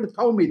you should have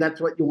told me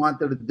that's what you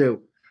wanted to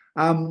do.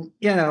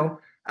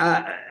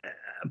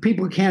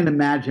 People can't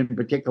imagine,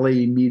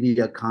 particularly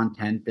media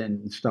content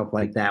and stuff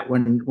like that,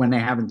 when they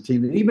haven't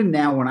seen it. Even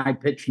now, when I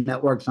pitch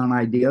networks on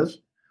ideas,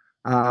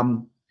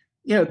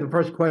 the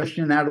first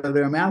question out of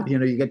their mouth, you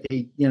get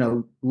the,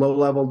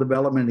 low-level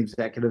development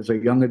executives or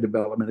younger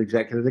development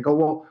executives. They go,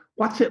 well,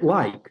 what's it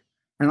like?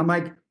 And I'm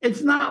like,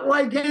 it's not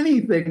like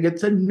anything.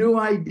 It's a new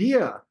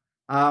idea.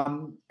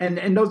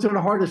 And those are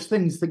the hardest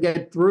things to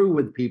get through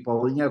with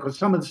people, because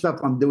some of the stuff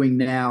I'm doing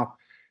now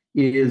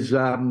is,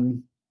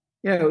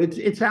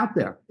 it's out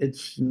there.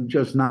 It's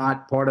just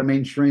not part of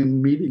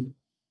mainstream media.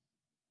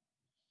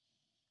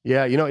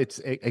 Yeah, it's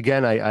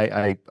again,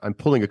 I'm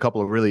pulling a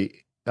couple of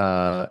really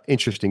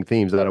interesting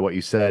themes out of what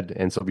you said,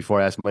 and so before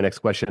I ask my next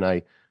question,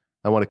 I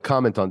want to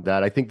comment on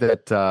that. I think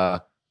that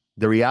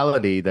the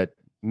reality that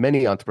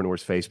many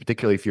entrepreneurs face,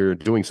 particularly if you're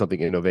doing something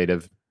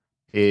innovative,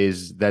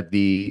 is that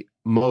the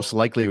most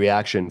likely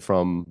reaction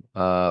from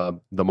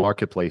the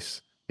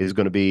marketplace is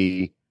going to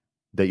be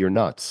that you're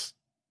nuts.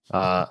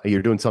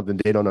 You're doing something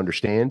they don't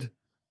understand.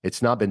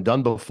 It's not been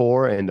done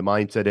before. And the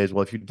mindset is,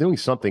 well, if you're doing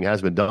something that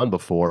has been done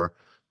before,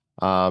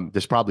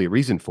 there's probably a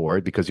reason for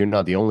it because you're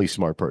not the only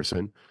smart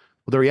person.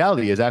 Well, the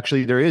reality is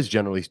actually there is,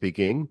 generally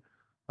speaking,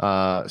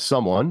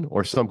 someone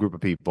or some group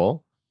of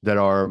people that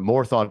are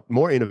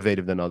more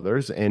innovative than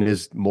others and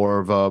is more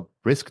of a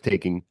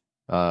risk-taking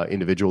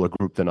individual or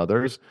group than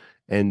others,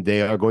 and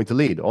they are going to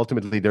lead.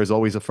 Ultimately, there's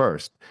always a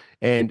first.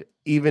 And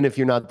even if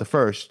you're not the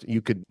first,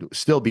 you could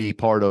still be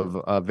part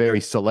of a very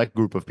select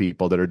group of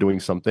people that are doing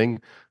something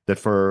that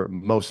for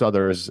most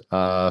others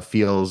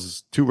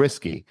feels too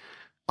risky.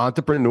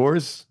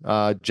 Entrepreneurs,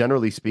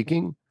 generally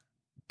speaking,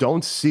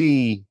 don't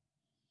see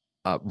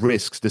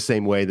risks the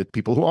same way that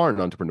people who aren't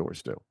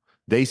entrepreneurs do.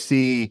 They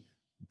see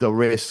the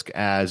risk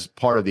as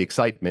part of the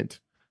excitement.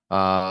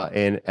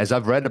 And as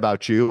I've read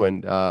about you,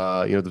 and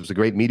there was a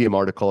great Medium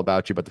article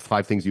about you about the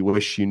 5 things you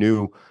wish you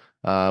knew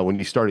when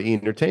you started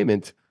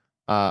entertainment.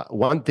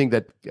 One thing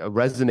that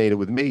resonated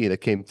with me that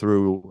came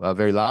through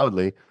very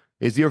loudly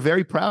is you're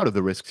very proud of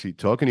the risks you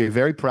took, and you're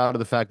very proud of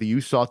the fact that you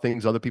saw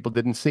things other people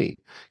didn't see.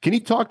 Can you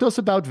talk to us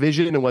about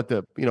vision and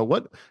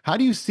how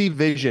do you see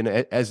vision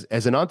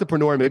as an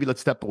entrepreneur? Maybe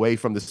let's step away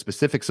from the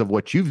specifics of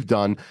what you've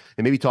done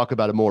and maybe talk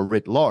about it more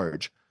writ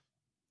large.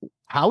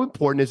 How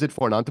important is it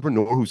for an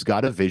entrepreneur who's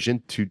got a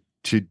vision to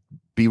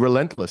be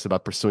relentless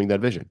about pursuing that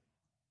vision?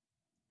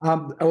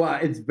 Well,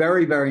 it's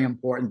very, very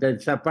important.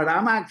 But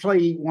I'm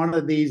actually one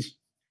of these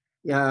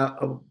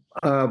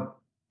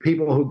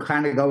people who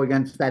kind of go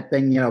against that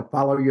thing,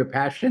 follow your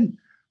passion.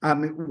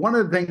 One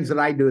of the things that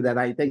I do that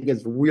I think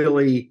is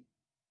really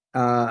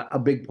a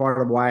big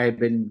part of why I've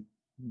been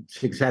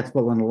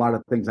successful in a lot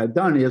of things I've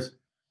done is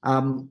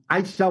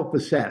I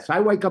self-assess. I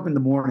wake up in the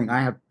morning,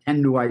 I have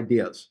 10 new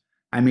ideas.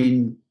 I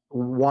mean,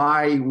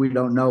 why, we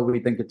don't know. We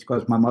think it's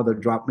because my mother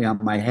dropped me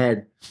on my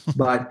head.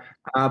 But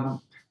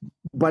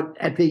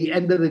at the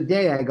end of the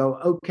day, I go,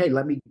 okay,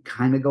 let me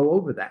kind of go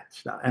over that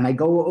stuff. And I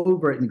go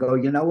over it and go,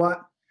 you know what?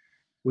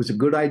 It was a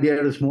good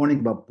idea this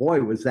morning, but boy,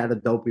 was that a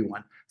dopey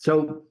one.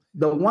 So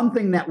the one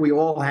thing that we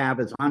all have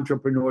as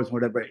entrepreneurs,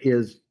 whatever,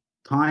 is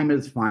time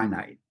is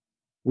finite.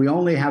 We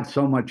only have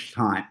so much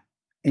time.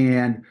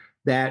 And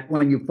that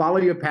when you follow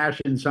your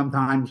passion,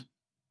 sometimes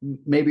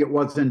maybe it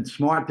wasn't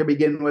smart to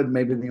begin with,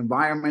 maybe the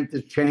environment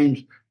has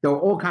changed. There are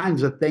all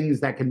kinds of things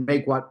that can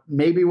make what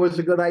maybe was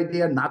a good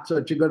idea not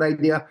such a good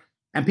idea.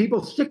 And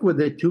people stick with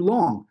it too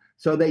long.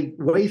 So they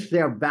waste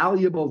their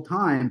valuable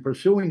time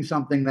pursuing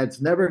something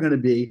that's never going to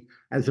be,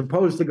 as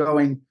opposed to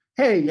going,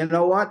 hey, you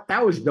know what?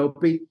 That was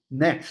dopey.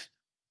 Next.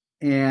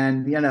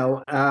 And,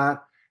 and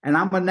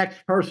I'm a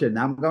next person.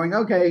 I'm going,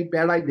 okay,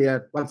 bad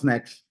idea. What's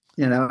next?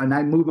 And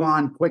I move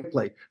on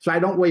quickly. So I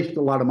don't waste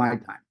a lot of my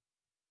time.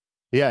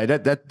 Yeah,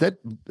 that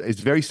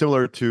is very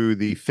similar to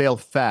the fail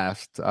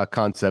fast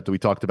concept that we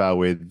talked about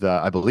with,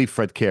 I believe,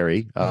 Fred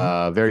Carey,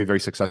 very, very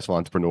successful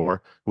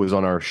entrepreneur who was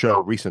on our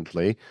show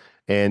recently.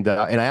 And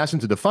I asked him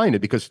to define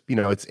it because,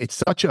 it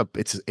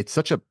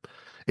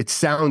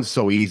sounds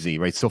so easy,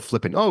 right? So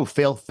flippant. Oh,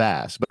 fail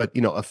fast. But,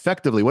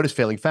 effectively, what is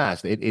failing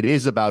fast? It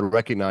is about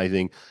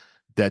recognizing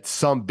that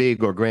some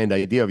big or grand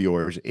idea of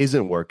yours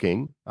isn't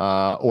working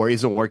or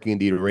isn't working in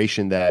the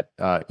iteration that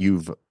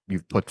you've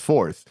put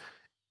forth.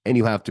 And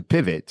you have to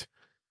pivot.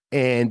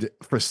 And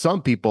for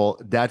some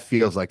people, that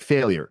feels like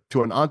failure.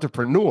 To an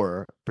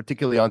entrepreneur,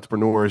 particularly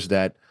entrepreneurs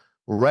that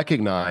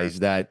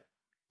recognize that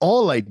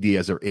all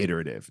ideas are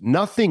iterative.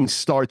 Nothing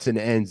starts and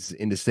ends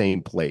in the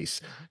same place.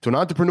 To an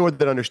entrepreneur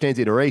that understands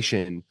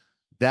iteration,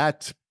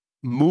 that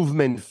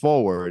movement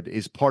forward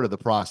is part of the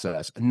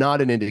process, not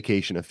an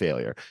indication of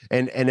failure.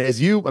 And as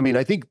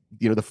I think,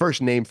 the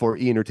first name for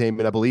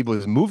E-Entertainment, I believe,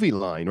 was Movie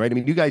Line, right? I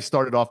mean, you guys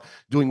started off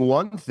doing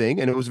one thing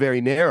and it was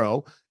very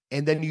narrow.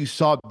 And then you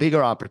saw a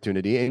bigger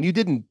opportunity, and you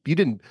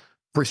didn't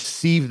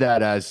perceive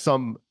that as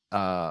some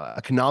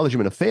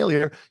acknowledgement of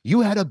failure.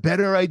 You had a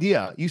better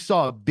idea. You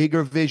saw a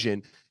bigger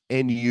vision,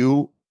 and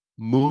you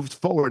moved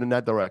forward in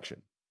that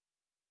direction.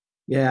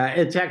 Yeah,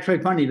 it's actually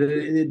funny.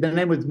 The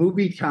name was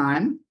Movie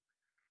Time,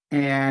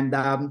 and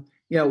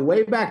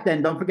way back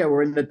then. Don't forget,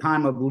 we're in the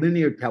time of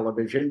linear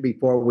television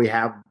before we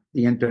have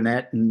the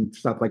internet and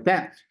stuff like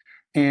that.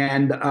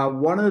 And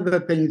one of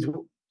the things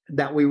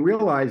that we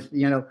realized,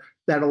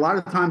 that a lot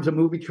of times a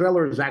movie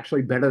trailer is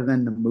actually better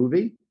than the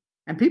movie,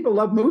 and people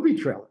love movie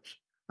trailers.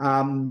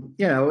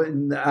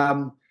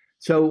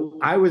 So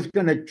I was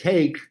going to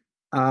take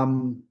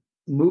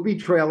movie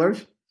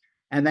trailers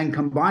and then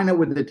combine it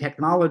with the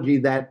technology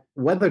that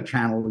Weather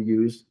Channel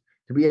used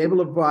to be able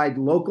to provide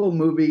local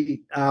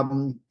movie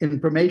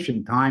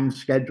information, time,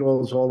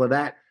 schedules, all of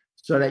that,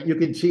 so that you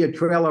could see a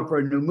trailer for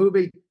a new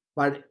movie.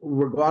 But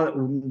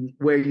regardless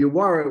where you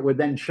were, it would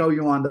then show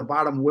you on the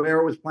bottom where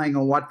it was playing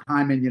and what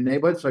time in your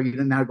neighborhood, so you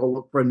didn't have to go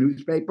look for a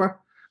newspaper.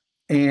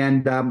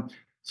 And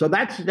so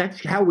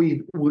that's how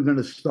we were going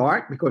to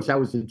start, because that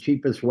was the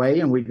cheapest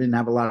way, and we didn't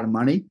have a lot of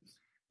money.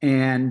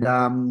 And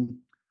the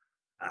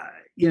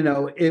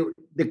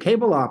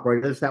cable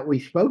operators that we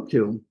spoke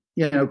to,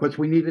 because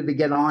we needed to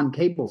get on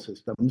cable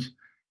systems,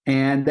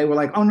 and they were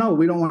like, "Oh no,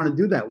 we don't want to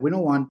do that. We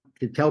don't want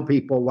to tell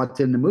people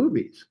what's in the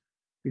movies,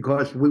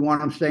 because we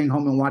want them staying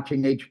home and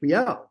watching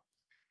HBO."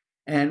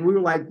 And we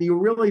were like, do you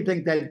really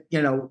think that,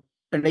 an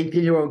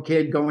 18-year-old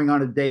kid going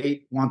on a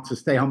date wants to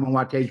stay home and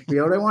watch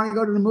HBO? They want to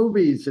go to the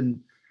movies. And,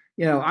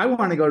 I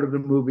want to go to the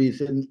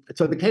movies. And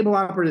so the cable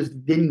operators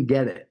didn't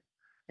get it.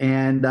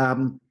 And,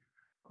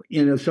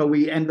 so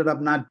we ended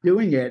up not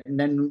doing it. And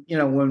then,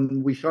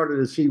 when we started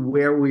to see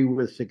where we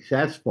were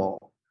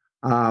successful,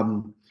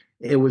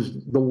 it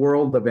was the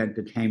world of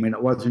entertainment.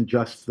 It wasn't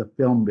just the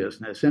film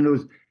business.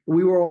 And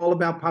we were all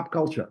about pop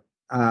culture.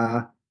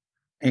 Now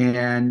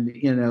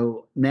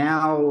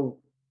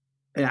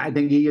I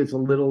think he is a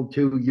little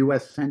too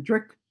US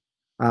centric.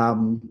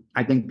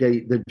 I think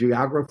the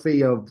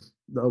geography of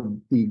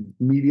the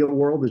media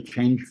world has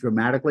changed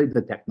dramatically.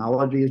 The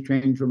technology has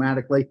changed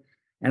dramatically.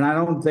 And I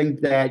don't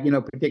think that,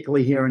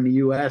 particularly here in the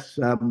US,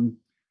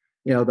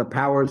 the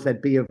powers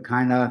that be have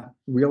kind of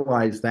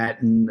realized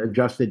that and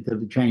adjusted to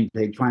the change.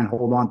 They try and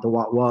hold on to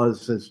what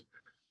was as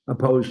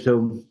opposed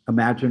to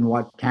imagine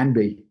what can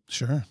be.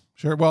 Sure,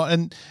 sure. Well,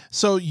 and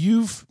so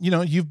you've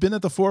been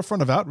at the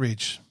forefront of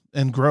outreach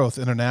and growth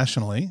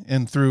internationally,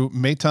 and through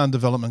Metan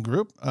Development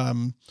Group,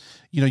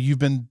 you've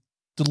been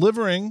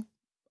delivering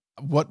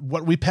what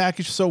we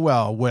package so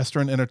well,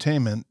 Western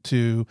entertainment,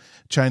 to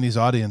Chinese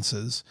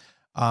audiences.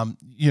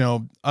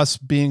 Us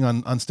being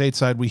on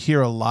stateside, we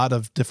hear a lot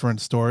of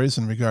different stories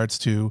in regards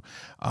to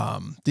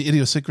the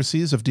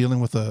idiosyncrasies of dealing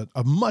with a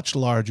much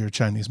larger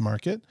Chinese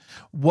market.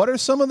 What are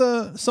some of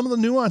the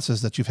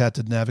nuances that you've had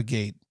to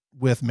navigate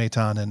with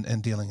Metan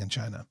and dealing in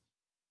China?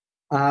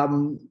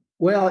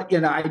 Well,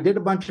 I did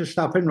a bunch of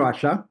stuff in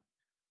Russia.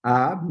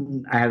 I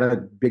had a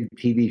big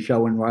TV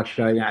show in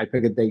Russia. I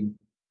figured they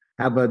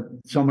have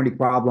so many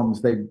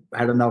problems. They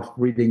had enough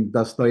reading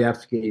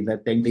Dostoevsky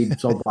that they need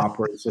soap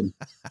operas and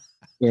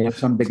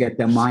something to get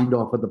their mind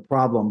off of the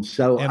problems.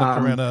 So Anna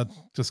Karenina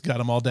just got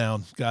them all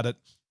down. Got it.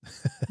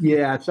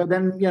 Yeah. So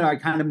then, I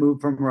kind of moved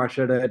from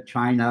Russia to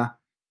China,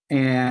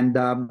 and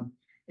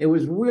it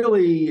was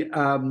really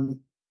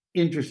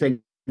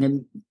interesting.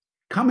 And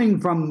coming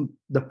from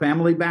the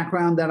family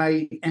background that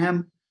I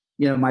am,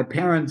 my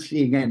parents,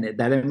 again,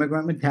 that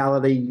immigrant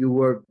mentality, you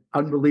were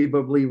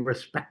unbelievably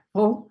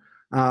respectful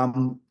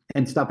and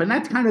stuff. And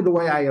that's kind of the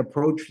way I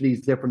approach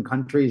these different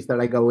countries that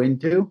I go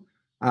into.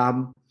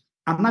 I'm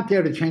not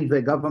there to change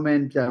their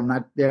government. I'm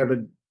not there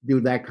to do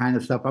that kind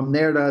of stuff. I'm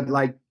there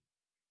to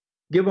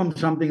give them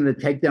something to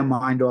take their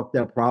mind off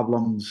their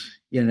problems,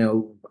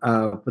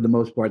 for the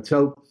most part.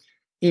 So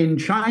in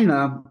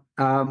China,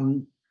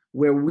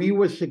 where we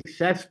were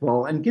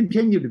successful and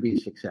continue to be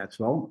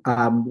successful,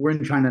 we're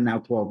in China now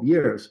 12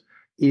 years,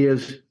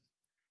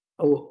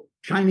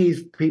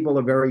 Chinese people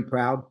are very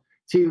proud.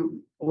 See,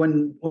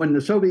 when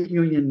the Soviet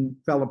Union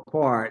fell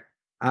apart,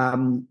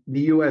 the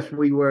U.S.,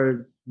 we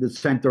were the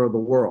center of the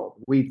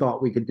world. We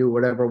thought we could do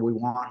whatever we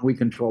want. We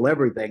control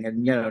everything.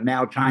 And,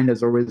 now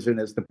China's arisen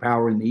as the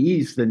power in the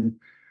East and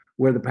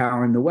we're the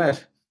power in the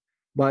West.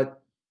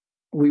 But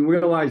we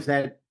realized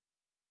that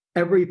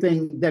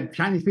that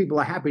Chinese people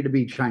are happy to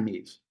be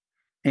Chinese.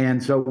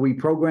 And so we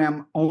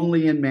program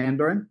only in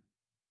Mandarin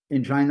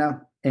in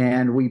China,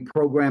 and we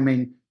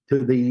programming to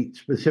the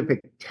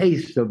specific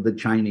taste of the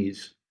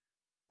Chinese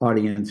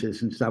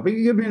audiences and stuff. I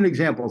can give you an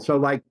example. So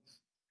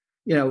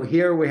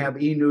here we have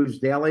E! News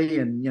Daily,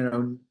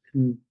 and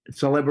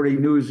celebrity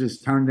news is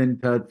turned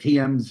into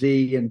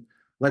TMZ, and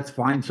let's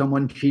find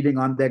someone cheating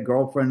on their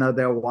girlfriend or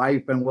their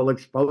wife, and we'll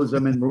expose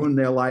them and ruin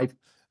their life.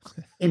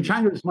 In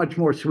China, it's much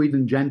more sweet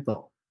and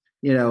gentle.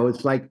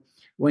 It's like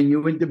when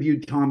you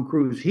interviewed Tom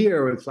Cruise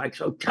here, it's like,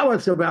 so tell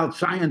us about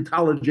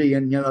Scientology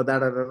and da da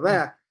da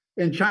da.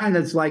 In China,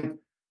 it's like,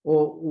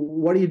 well,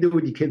 what do you do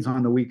with your kids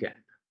on the weekend?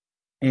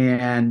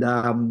 And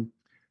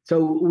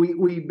so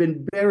we've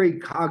been very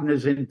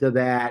cognizant of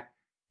that.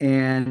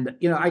 And,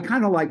 I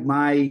kind of like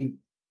my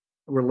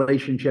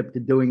relationship to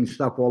doing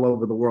stuff all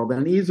over the world.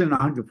 And he's in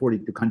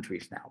 142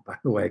 countries now, by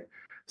the way.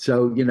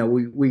 So,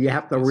 we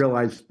have to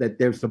realize that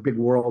there's a big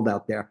world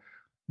out there.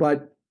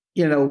 But,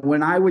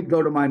 when I would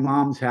go to my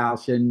mom's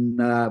house and,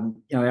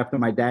 after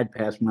my dad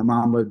passed, my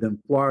mom lived in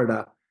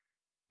Florida.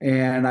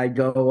 And I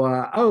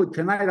go,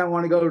 tonight I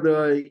want to go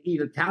to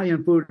eat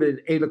Italian food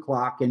at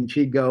 8:00. And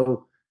she'd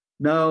go,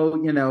 no,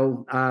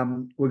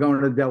 we're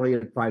going to the deli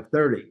at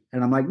 5:30.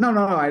 And I'm like, no,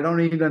 I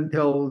don't eat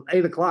until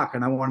 8:00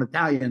 and I want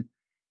Italian.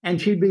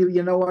 And she'd be,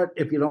 you know what,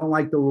 if you don't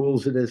like the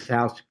rules of this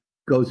house,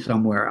 go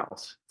somewhere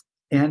else.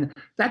 And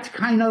that's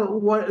kind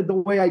of the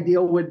way I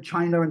deal with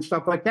China and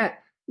stuff like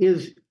that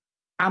is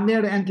I'm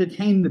there to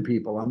entertain the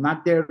people. I'm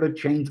not there to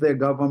change their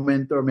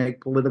government or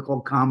make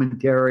political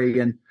commentary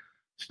and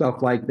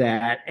stuff like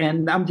that.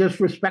 And I'm just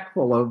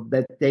respectful of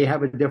that they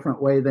have a different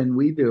way than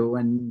we do.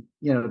 And,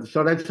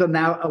 so that's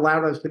now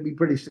allowed us to be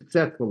pretty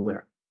successful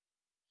there.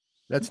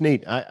 That's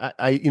neat.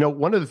 I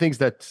one of the things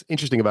that's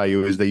interesting about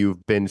you is that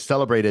you've been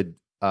celebrated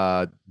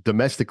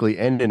domestically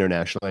and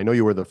internationally. I know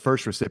you were the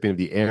first recipient of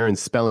the Aaron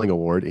Spelling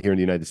Award here in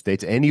the United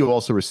States, and you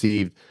also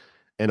received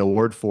an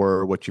award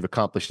for what you've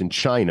accomplished in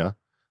China.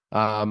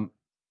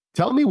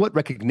 Tell me what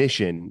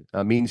recognition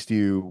means to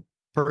you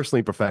personally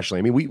and professionally.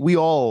 I mean, we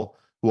all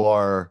who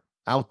are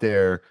out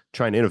there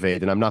trying to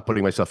innovate, and I'm not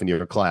putting myself in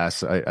your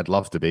class. I'd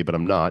love to be, but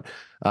I'm not.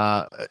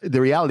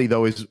 The reality,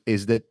 though,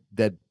 is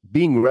that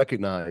being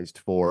recognized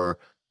for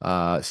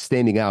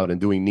standing out and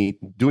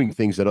doing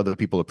things that other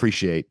people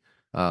appreciate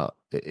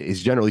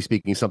is, generally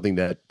speaking, something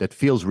that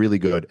feels really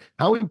good.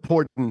 How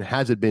important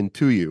has it been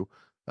to you,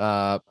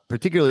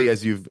 particularly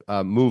as you've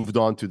moved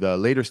on to the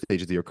later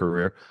stages of your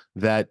career,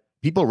 that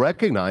people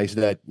recognize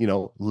that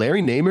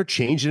Larry Namer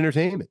changed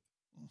entertainment?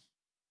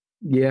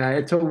 Yeah,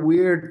 it's a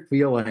weird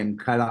feeling,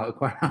 kind of,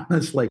 quite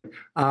honestly.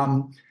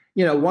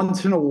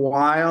 once in a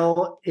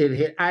while it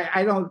hit.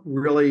 I don't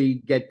really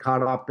get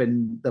caught up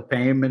in the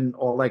fame and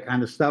all that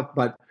kind of stuff,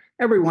 but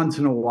every once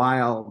in a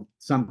while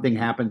something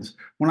happens.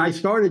 When I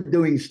started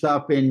doing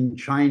stuff in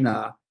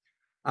China,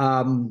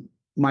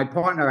 my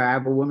partner, I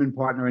have a woman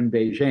partner in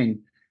Beijing,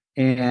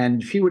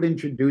 and she would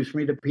introduce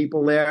me to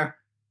people there.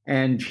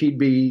 And she'd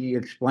be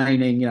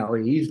explaining,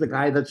 he's the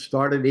guy that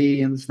started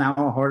E, and it's now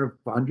a heart of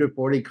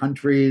 140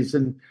 countries,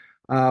 and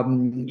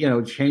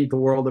changed the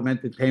world of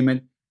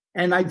entertainment.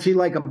 And I'd see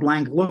like a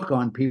blank look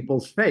on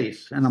people's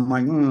face, and I'm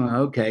like,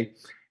 okay.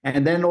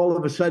 And then all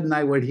of a sudden,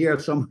 I would hear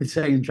someone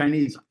say in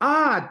Chinese,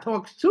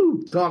 talk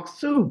soup, talk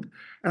soup.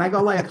 And I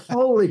go like,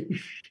 holy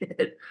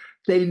shit,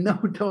 they know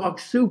talk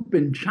soup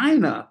in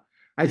China.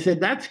 I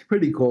said, that's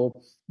pretty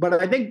cool. But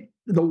I think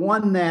the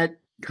one that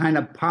kind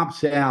of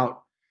pops out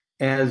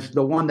as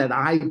the one that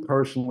I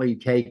personally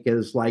take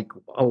as like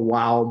a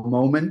wow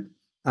moment.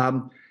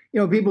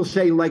 People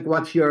say like,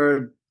 what's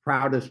your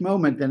proudest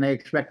moment? And they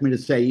expect me to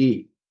say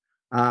E.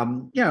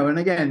 And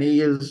again,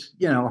 he is,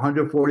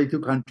 142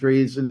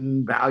 countries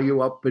and value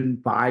up in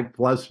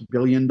 $5+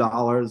 billion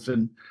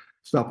and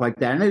stuff like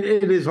that. And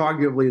it is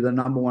arguably the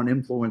number one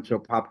influencer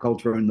of pop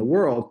culture in the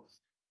world.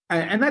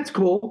 And that's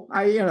cool.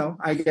 I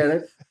get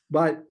it.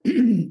 But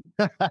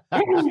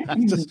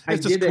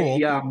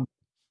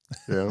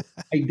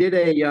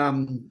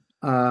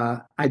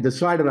I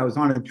decided I was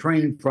on a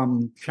train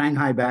from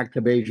Shanghai back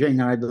to Beijing,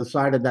 and I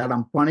decided that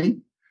I'm funny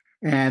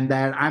and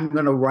that I'm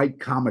going to write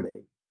comedy.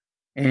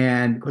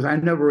 And because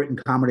I've never written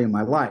comedy in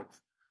my life.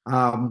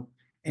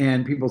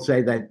 And people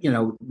say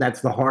that,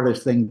 that's the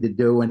hardest thing to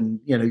do. And,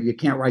 you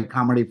can't write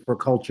comedy for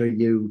culture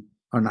you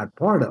are not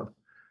part of.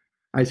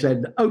 I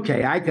said,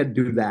 okay, I could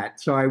do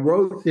that. So I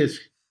wrote this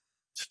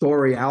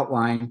story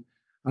outline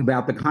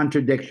about the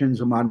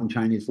contradictions of modern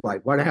Chinese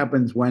life. What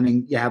happens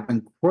when you have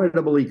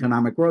incredible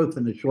economic growth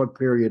in a short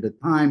period of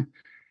time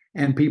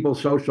and people's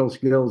social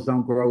skills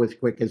don't grow as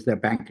quick as their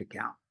bank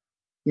account?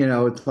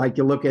 It's like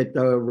you look at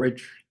the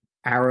rich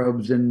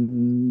Arabs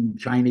and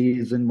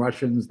Chinese and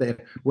Russians, they're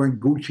wearing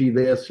Gucci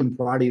this and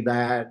Prada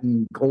that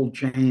and gold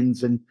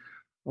chains and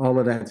all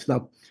of that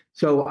stuff.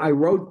 So I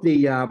wrote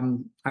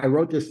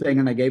this thing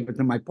and I gave it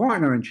to my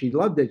partner and she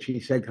loved it. She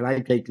said, could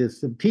I take this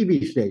to the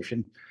TV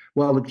station?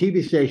 Well, the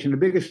TV station, the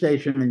biggest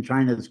station in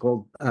China is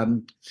called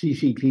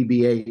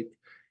CCTV8.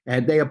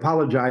 And they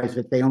apologize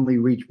that they only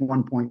reach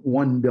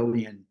 1.1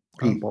 billion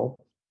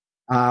people.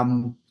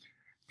 And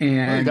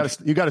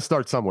you got to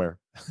start somewhere.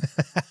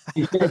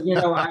 He said,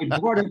 I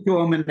brought it to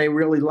them and they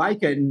really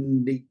like it.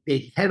 And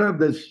the head of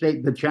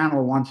the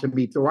channel wants to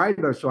meet the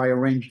writer. So I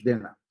arranged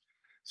dinner.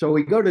 So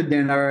we go to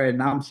dinner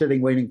and I'm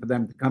sitting waiting for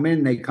them to come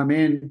in. They come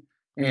in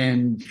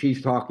and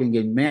she's talking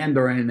in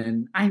Mandarin.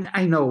 And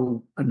I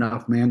know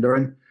enough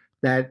Mandarin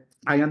that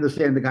I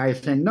understand the guy is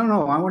saying,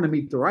 no, I want to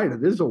meet the writer.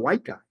 This is a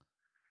white guy.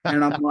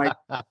 And I'm like,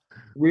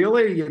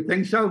 really? You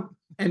think so?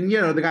 And,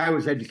 the guy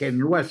was educated in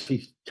the West.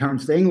 He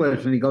turns to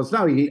English and he goes,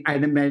 no, I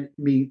didn't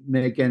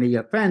make any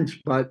offense,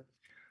 but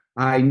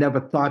I never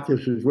thought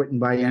this was written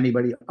by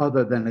anybody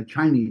other than a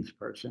Chinese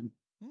person.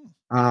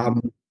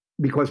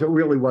 Because it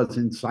really was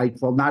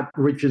insightful. Not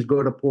rich is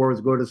good or poor is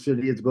good, or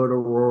city is good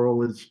or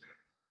rural is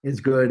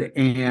good.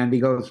 And he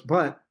goes,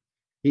 we're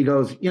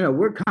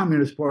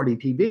Communist Party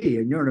TV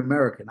and you're an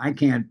American. I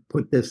can't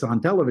put this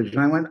on television.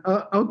 I went,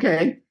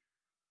 okay.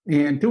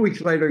 And 2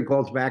 weeks later, he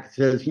calls back and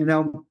says,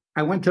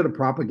 I went to the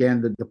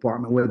propaganda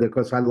department with it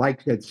because I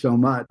liked it so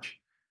much.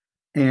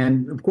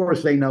 And of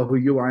course, they know who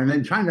you are. And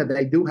in China,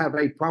 they do have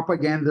a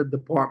propaganda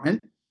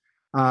department.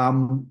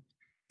 And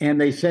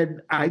they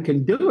said, I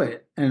can do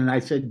it. And I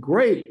said,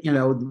 great.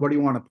 What do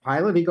you want, a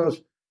pilot? He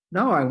goes,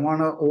 no, I want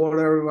to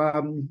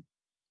order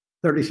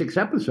 36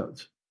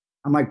 episodes.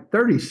 I'm like,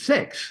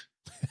 36?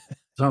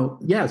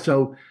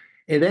 So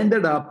it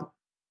ended up,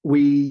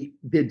 we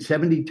did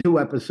 72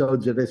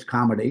 episodes of this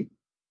comedy.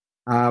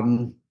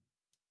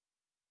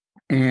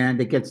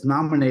 And it gets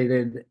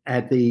nominated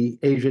at the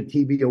Asia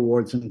TV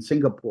Awards in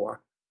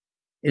Singapore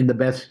in the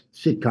best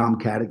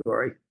sitcom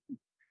category.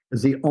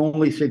 It's the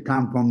only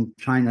sitcom from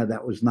China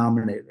that was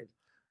nominated.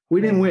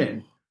 We didn't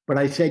win, but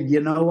I said, you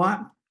know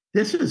what?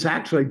 This is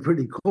actually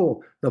pretty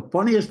cool. The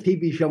funniest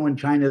TV show in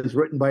China is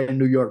written by a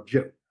New York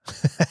Jew.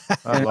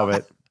 I love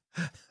it.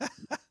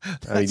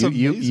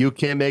 You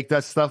can't make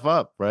that stuff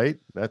up, right?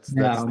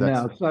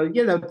 No. So,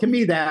 to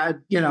me that,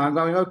 I'm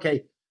going,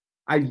 okay,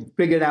 I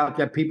figured out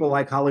that people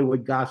like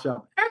Hollywood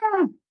gossip,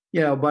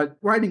 but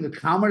writing a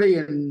comedy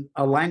in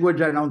a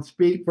language I don't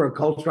speak for a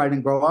culture I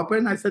didn't grow up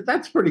in, I said,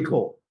 that's pretty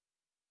cool.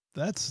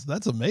 That's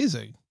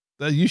amazing.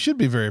 You should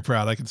be very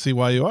proud. I can see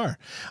why you are.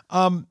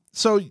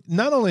 So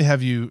not only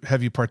have you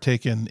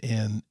partaken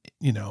in,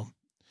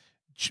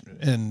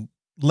 in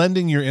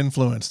lending your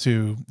influence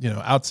to,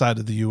 outside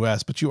of the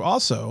US, but you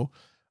also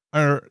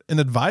are an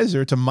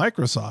advisor to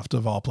Microsoft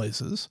of all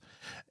places,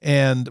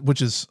 and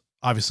which is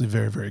obviously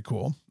very, very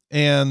cool.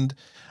 And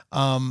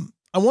I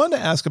wanted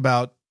to ask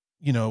about,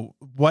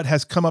 what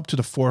has come up to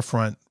the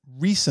forefront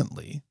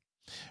recently,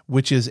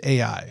 which is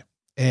AI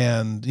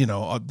and,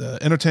 the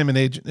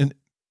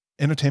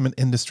entertainment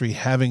industry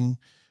having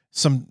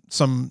some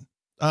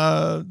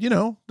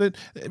that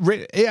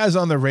AI is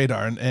on their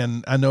radar,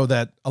 and I know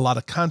that a lot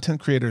of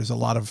content creators, a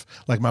lot of,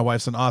 like, my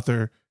wife's an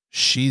author,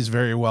 she's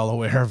very well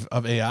aware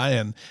of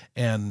AI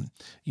and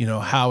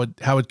how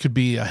it could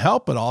be a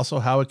help, but also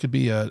how it could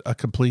be a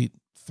complete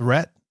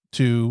threat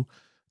to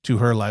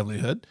her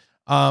livelihood.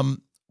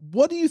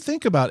 What do you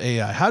think about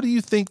AI? How do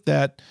you think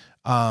that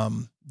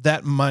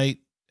that might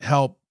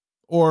help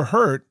or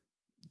hurt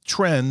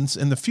trends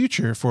in the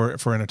future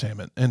for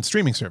entertainment and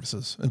streaming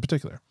services in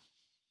particular?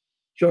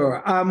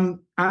 Sure.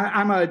 I'm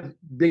a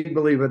big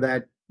believer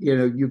that,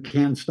 you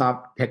can't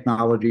stop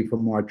technology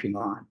from marching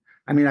on.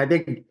 I mean, I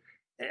think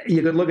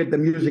you could look at the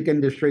music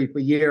industry for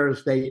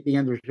years. The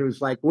industry was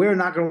like, we're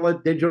not going to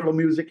let digital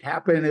music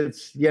happen.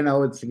 It's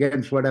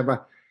against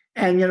whatever.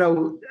 And,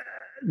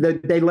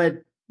 they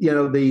let,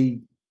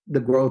 the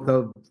growth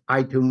of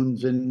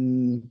iTunes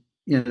and,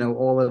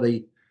 all of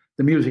the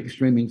music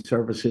streaming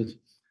services.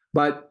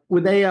 But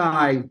with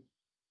AI,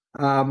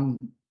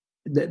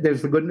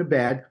 there's the good and the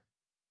bad.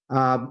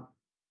 If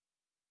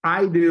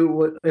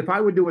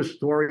I would do a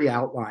story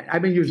outline,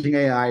 I've been using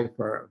AI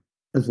for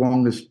as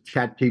long as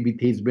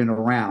ChatGPT's been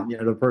around,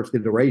 the first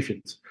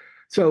iterations.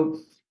 So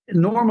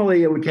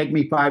normally it would take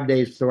me 5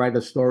 days to write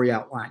a story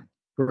outline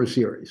for a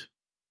series.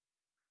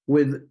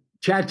 With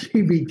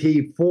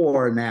ChatGPT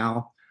 4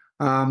 now,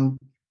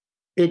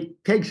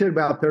 it takes it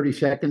about 30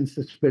 seconds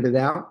to spit it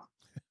out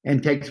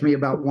and takes me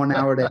about 1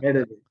 hour to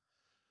edit it.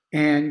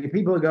 And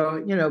people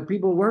go,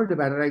 people worried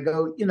about it. I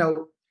go,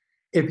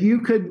 if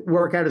you could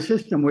work out a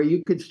system where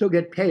you could still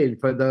get paid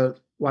for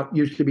what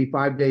used to be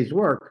 5 days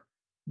work,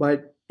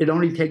 but it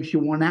only takes you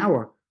 1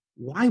 hour,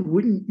 why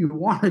wouldn't you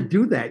want to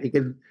do that? You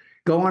could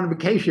go on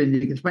vacation,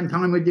 you could spend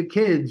time with your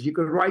kids, you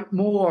could write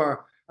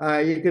more,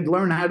 you could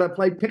learn how to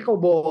play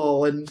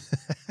pickleball and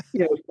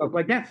stuff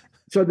like that.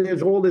 So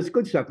there's all this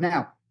good stuff.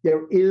 Now,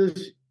 there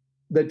is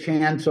the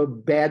chance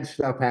of bad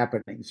stuff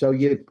happening. So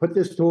you put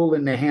this tool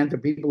in the hands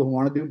of people who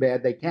want to do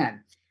bad, they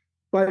can.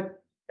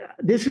 But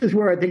this is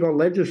where I think our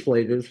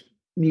legislators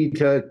need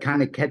to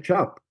kind of catch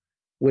up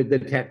with the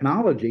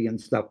technology and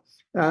stuff.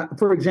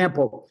 For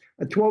example,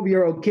 a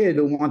 12-year-old kid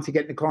who wants to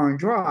get in the car and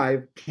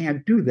drive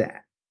can't do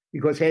that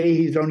because, hey,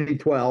 he's only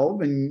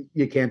 12 and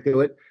you can't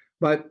do it.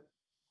 But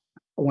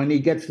when he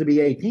gets to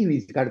be 18,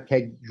 he's got to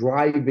take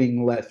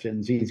driving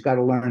lessons. He's got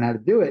to learn how to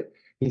do it.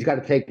 He's got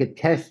to take a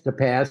test to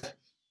pass.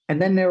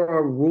 And then there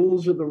are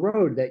rules of the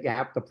road that you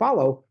have to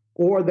follow,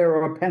 or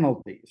there are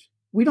penalties.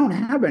 We don't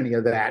have any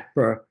of that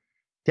for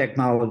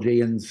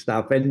technology and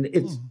stuff. And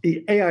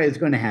the AI is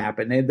going to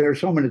happen. And there's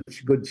so much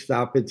good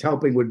stuff. It's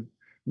helping with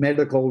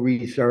medical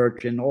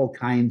research and all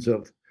kinds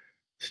of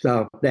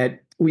stuff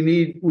that we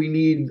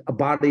need a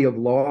body of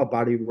law, a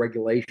body of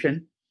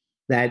regulation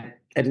that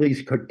at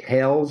least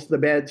curtails the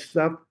bad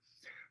stuff.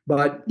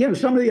 But,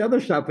 some of the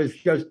other stuff is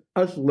just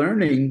us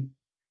learning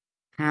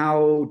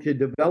how to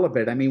develop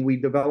it. I mean, we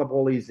develop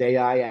all these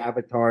AI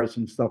avatars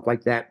and stuff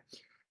like that.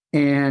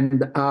 And,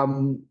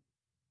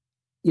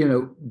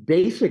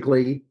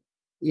 basically,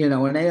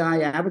 an AI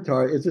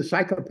avatar is a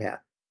psychopath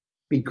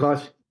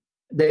because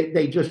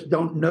they just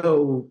don't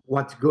know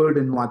what's good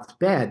and what's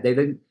bad. They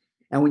didn't.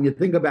 And when you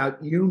think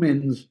about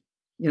humans,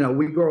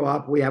 we grow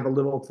up, we have a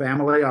little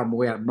family,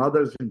 we have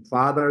mothers and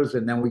fathers,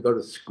 and then we go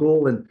to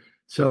school. And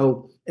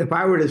so if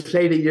I were to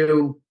say to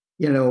you,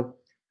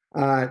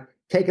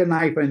 take a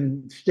knife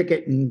and stick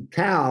it in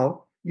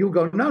Cal, you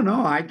go,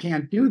 no, I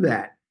can't do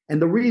that.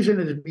 And the reason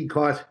is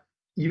because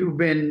you've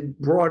been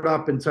brought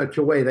up in such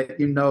a way that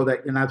you know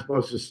that you're not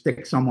supposed to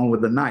stick someone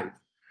with a knife.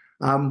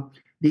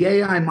 The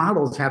AI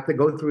models have to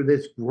go through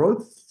this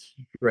growth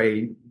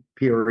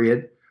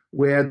period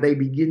where they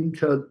begin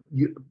to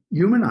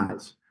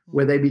humanize,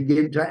 where they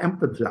begin to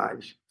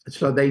empathize.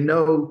 So they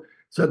know,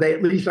 so they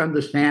at least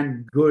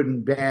understand good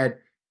and bad,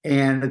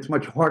 and it's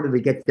much harder to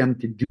get them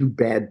to do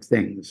bad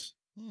things.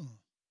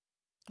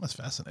 That's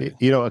fascinating.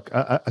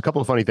 A couple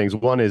of funny things.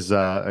 One is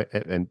a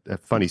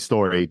funny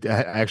story. It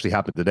actually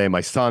happened today. My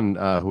son,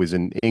 who is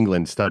in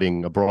England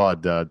studying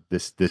abroad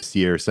this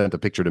year, sent a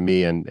picture to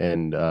me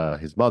and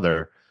his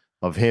mother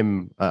of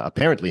him.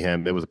 Apparently,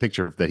 it was a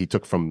picture that he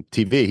took from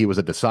TV. He was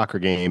at the soccer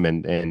game,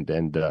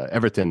 and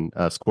Everton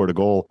scored a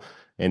goal.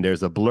 And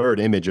there's a blurred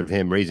image of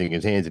him raising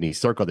his hands, and he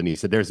circled, and he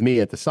said, "There's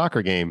me at the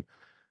soccer game."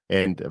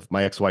 And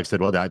my ex-wife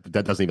said, "Well, that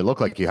doesn't even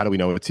look like you. How do we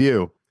know it's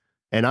you?"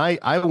 And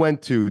I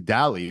went to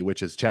DALL-E,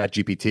 which is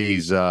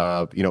ChatGPT's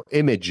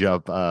image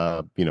of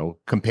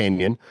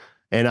companion,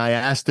 and I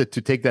asked it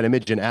to take that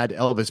image and add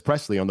Elvis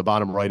Presley on the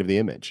bottom right of the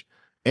image,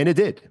 and it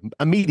did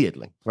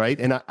immediately,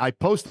 right? And I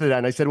posted that,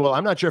 and I said, "Well,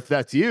 I'm not sure if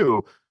that's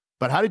you,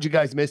 but how did you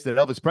guys miss that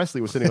Elvis Presley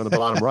was sitting on the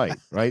bottom right,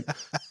 right?"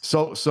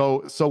 So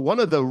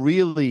one of the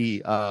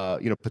really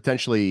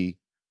potentially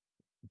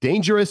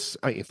dangerous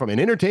from an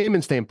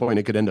entertainment standpoint,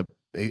 it could end up.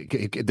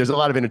 There's a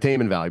lot of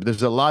entertainment value, but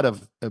there's a lot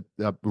of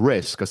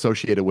risk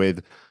associated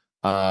with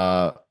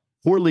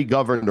poorly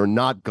governed or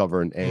not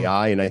governed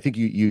AI. And I think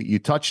you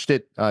touched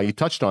it. You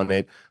touched on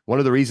it. One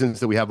of the reasons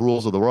that we have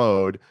rules of the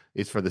road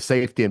is for the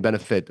safety and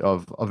benefit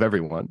of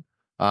everyone.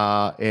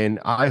 And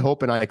I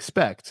hope and I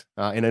expect,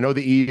 and I know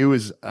the EU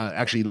is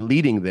actually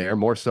leading there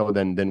more so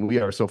than we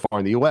are so far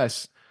in the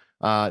US,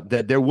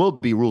 that there will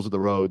be rules of the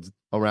road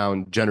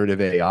around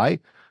generative AI.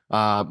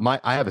 I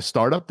have a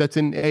startup that's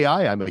in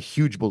AI. I'm a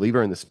huge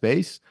believer in the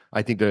space.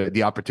 I think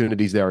the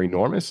opportunities there are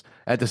enormous.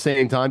 At the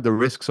same time, the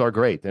risks are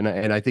great, and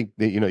I think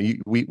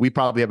that we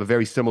probably have a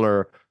very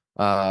similar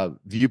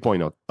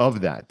viewpoint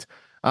of that.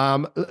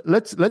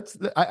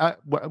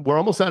 We're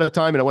almost out of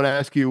time, and I want to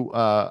ask you.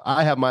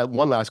 I have my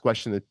one last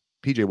question that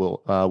PJ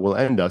will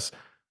end us,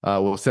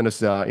 will send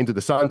us into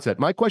the sunset.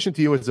 My question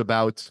to you is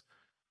about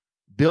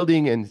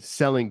building and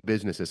selling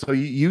businesses. So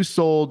you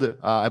sold,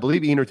 I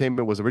believe,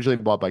 E-Entertainment was originally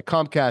bought by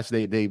Comcast.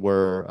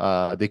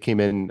 They came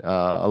in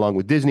along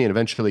with Disney and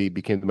eventually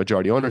became the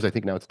majority owners. I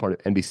think now it's part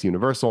of NBC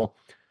Universal.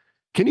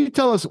 Can you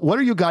tell us what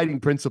are your guiding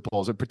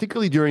principles, and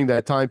particularly during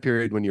that time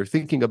period when you're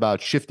thinking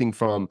about shifting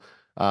from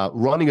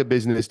running a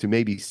business to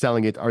maybe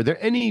selling it? Are there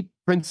any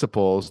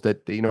principles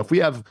that, if we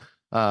have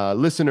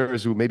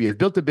listeners who maybe have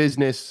built a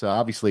business,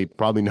 obviously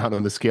probably not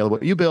on the scale of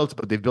what you built,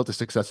 but they've built a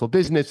successful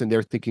business and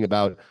they're thinking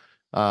about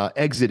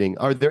exiting.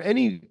 Are there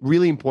any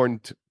really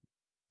important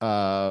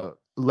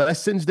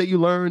lessons that you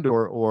learned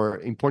or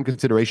important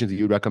considerations that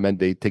you recommend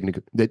they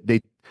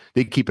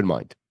keep in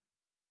mind?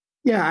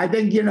 Yeah, I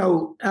think,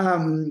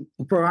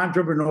 for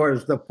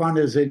entrepreneurs, the fun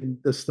is in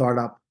the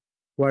startup,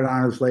 quite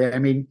honestly. I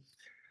mean,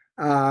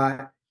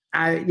 I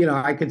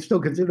can still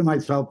consider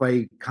myself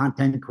a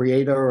content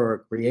creator or a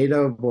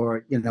creative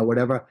or,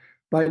 whatever.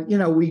 But,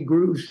 we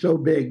grew so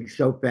big,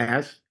 so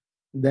fast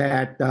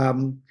that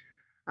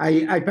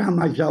I found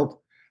myself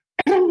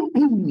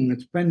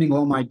spending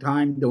all my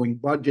time doing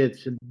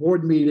budgets and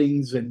board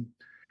meetings and,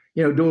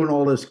 doing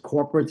all this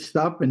corporate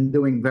stuff and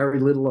doing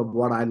very little of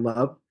what I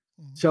love.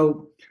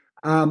 So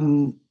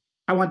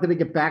I wanted to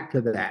get back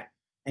to that.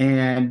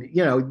 And,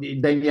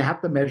 then you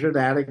have to measure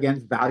that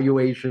against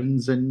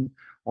valuations and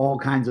all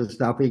kinds of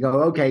stuff. You go,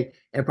 okay,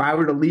 if I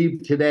were to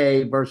leave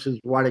today versus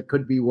what it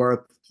could be worth,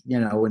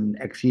 in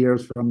X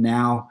years from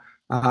now,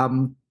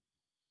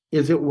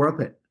 is it worth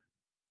it?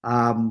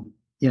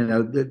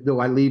 Do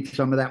I leave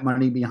some of that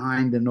money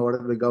behind in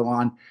order to go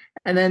on?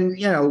 And then,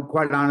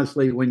 quite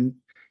honestly, when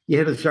you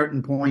hit a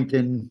certain point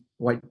in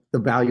what the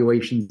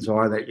valuations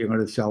are that you're going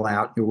to sell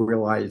out, you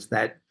realize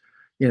that,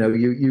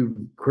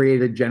 you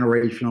created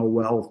generational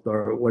wealth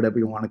or whatever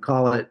you want to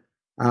call it.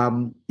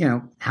 How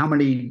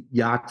many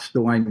yachts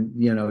do I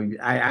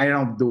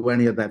don't do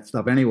any of that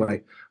stuff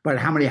anyway, but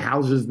how many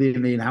houses do you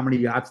need? How many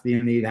yachts do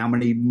you need? How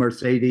many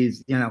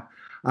Mercedes?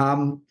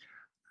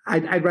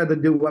 I'd rather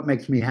do what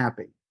makes me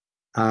happy.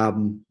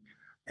 And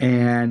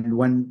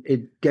when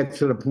it gets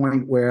to the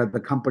point where the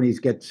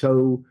companies get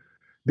so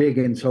big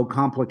and so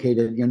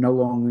complicated, you're no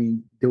longer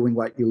doing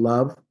what you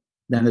love,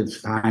 then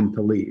it's time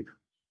to leave.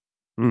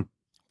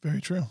 Very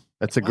true.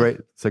 It's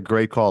a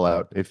great call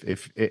out.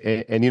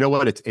 And you know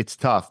what? It's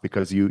tough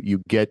because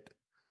you get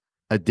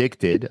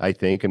addicted, I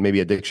think, and maybe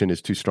addiction is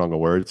too strong a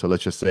word. So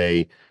let's just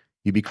say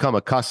you become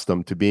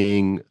accustomed to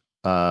being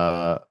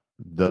the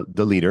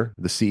leader,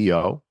 the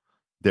CEO.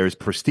 There's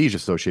prestige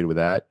associated with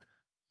that.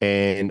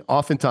 And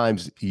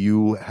oftentimes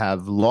you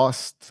have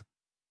lost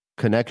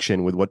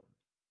connection with what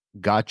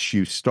got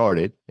you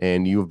started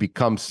and you've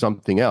become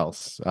something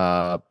else.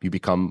 You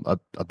become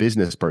a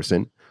business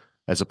person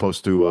as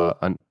opposed to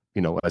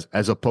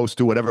as opposed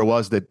to whatever it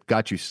was that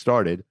got you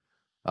started.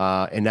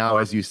 And now,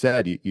 as you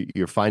said,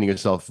 you're finding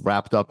yourself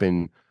wrapped up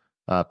in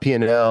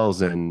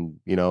P&Ls and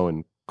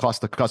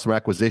cost of customer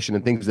acquisition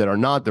and things that are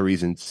not the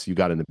reasons you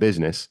got in the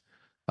business.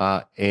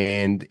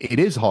 And it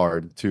is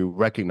hard to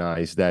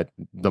recognize that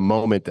the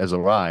moment has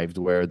arrived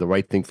where the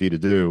right thing for you to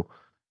do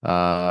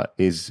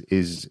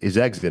is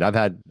exit. I've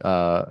had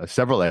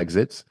several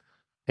exits,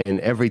 and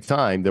every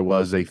time there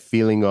was a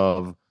feeling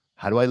of,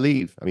 how do I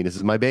leave? I mean, this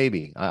is my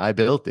baby. I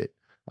built it.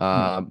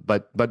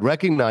 But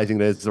recognizing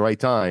that it's the right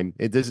time,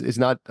 it's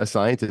not a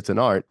science, it's an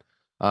art.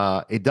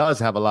 It does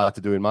have a lot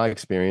to do, in my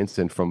experience,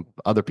 and from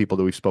other people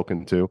that we've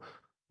spoken to,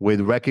 with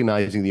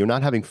recognizing that you're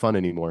not having fun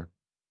anymore.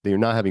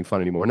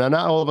 Now,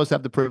 not all of us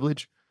have the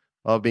privilege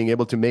of being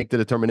able to make the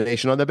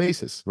determination on that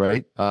basis,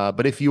 right?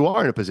 But if you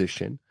are in a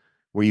position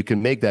where you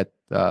can make that,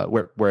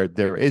 where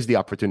there is the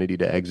opportunity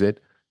to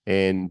exit,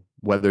 and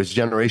whether it's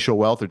generational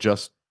wealth or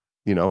just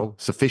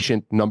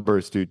sufficient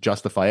numbers to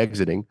justify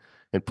exiting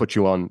and put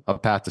you on a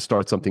path to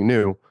start something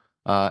new,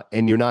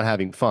 and you're not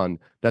having fun,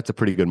 that's a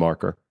pretty good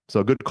marker.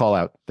 So good call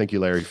out. Thank you,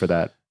 Larry, for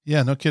that.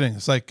 Yeah, no kidding.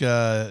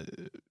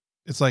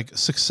 It's like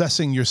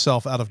successing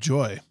yourself out of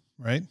joy,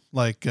 right?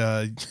 Like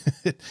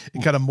it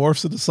kind of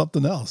morphs into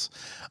something else.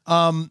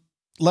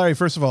 Larry,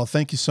 first of all,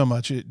 thank you so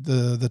much.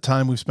 The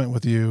time we've spent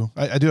with you,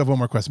 I do have one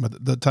more question,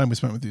 but the time we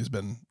spent with you has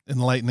been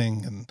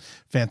enlightening and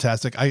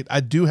fantastic. I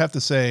do have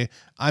to say,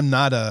 I'm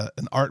not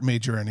an art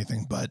major or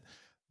anything, but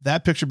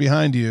that picture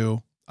behind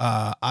you,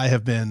 I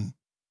have been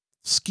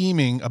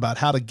scheming about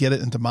how to get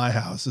it into my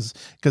house, is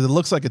because it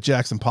looks like a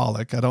Jackson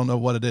Pollock. I don't know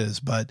what it is,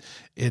 but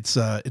it's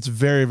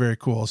very, very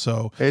cool.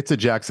 So it's a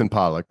Jackson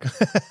Pollock.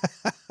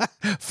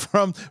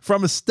 From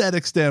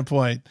aesthetic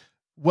standpoint,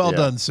 Well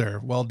done, sir.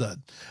 Well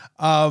done.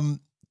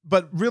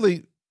 But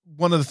really,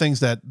 one of the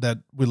things that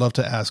we love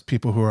to ask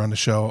people who are on the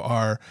show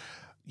are,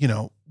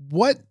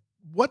 what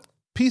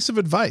piece of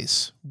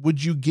advice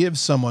would you give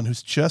someone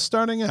who's just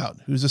starting out,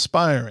 who's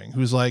aspiring,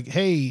 who's like,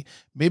 hey,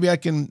 maybe I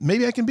can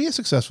be a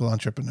successful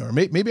entrepreneur.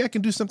 Maybe I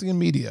can do something in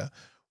media.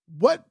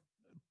 What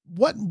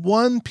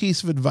one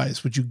piece of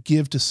advice would you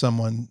give to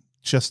someone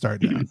just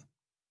starting out?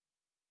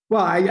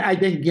 Well, I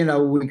think,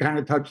 we kind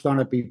of touched on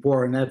it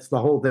before, and that's the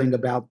whole thing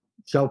about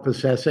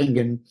self-assessing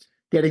and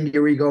getting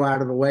your ego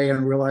out of the way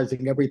and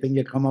realizing everything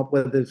you come up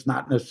with is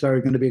not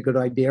necessarily going to be a good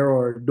idea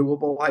or a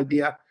doable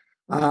idea.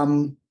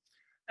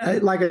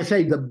 Like I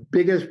say, the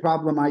biggest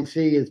problem I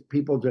see is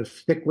people just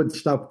stick with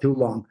stuff too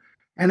long.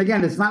 And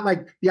again, it's not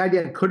like the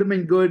idea could have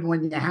been good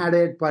when you had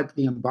it, but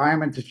the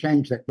environment has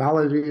changed,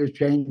 technology has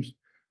changed,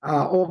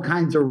 all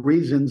kinds of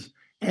reasons.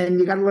 And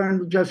you got to learn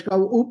to just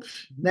go,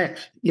 oops,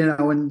 next,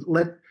 and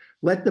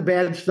let the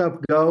bad stuff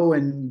go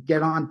and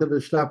get on to the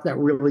stuff that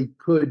really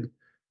could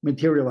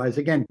materialize.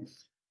 Again,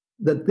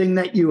 the thing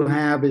that you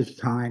have is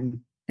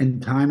time,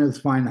 and time is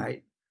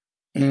finite.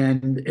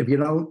 And if you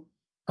don't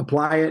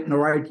apply it in the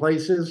right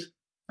places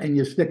and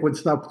you stick with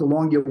stuff too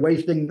long, you're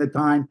wasting the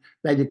time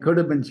that you could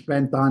have been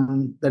spent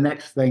on the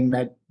next thing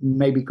that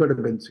maybe could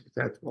have been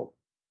successful.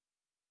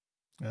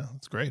 Yeah,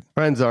 that's great.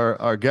 Friends,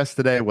 our guest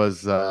today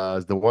was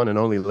the one and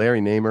only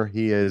Larry Namer.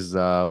 He is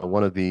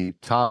one of the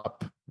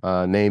top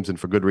names, and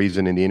for good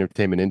reason, in the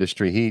entertainment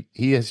industry.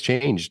 He has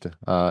changed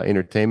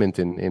entertainment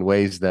in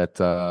ways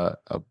that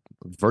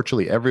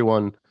virtually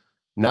everyone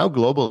now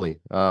globally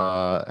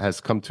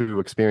has come to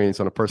experience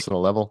on a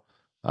personal level.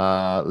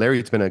 Larry,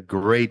 it's been a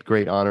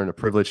great honor and a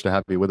privilege to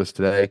have you with us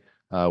today.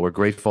 We're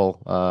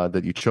grateful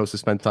that you chose to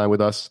spend time with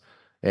us.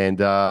 And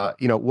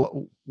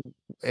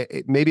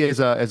maybe as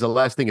a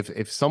last thing,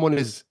 if someone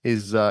is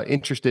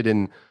interested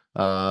in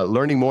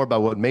learning more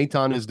about what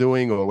Metan is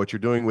doing or what you're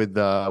doing with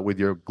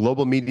your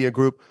global media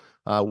group,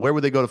 where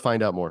would they go to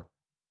find out more?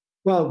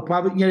 Well,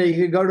 probably,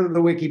 you can go to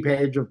the wiki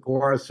page, of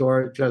course,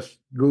 or just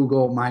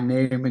Google my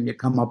name and you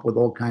come up with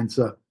all kinds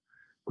of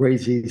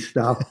crazy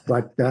stuff.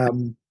 But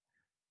I'm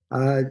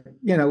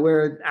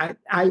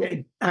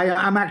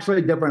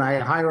actually different. I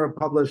hire a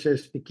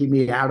publicist to keep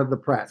me out of the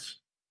press.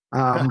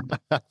 And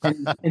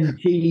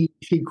she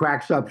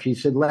cracks up. She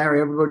said,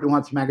 Larry, everybody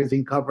wants a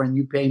magazine cover and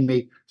you pay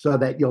me so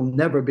that you'll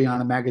never be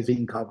on a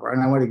magazine cover.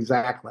 And I went,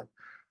 exactly.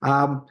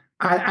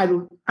 I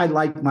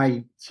like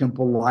my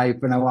simple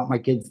life, and I want my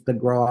kids to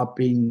grow up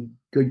being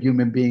good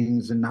human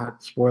beings and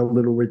not spoil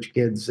little rich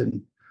kids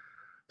and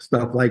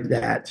stuff like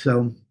that.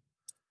 So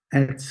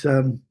it's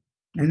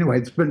anyway,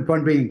 it's been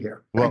fun being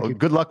here. Well,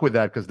 good luck with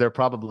that, because there are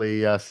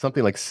probably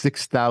something like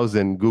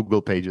 6,000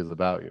 Google pages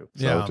about you.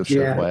 So just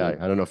FYI,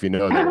 I don't know if you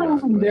know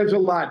that. There's a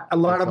lot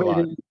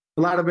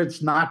of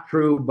it's not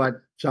true,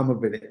 but some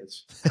of it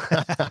is.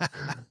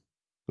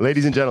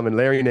 Ladies and gentlemen,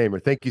 Larry Namer,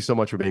 thank you so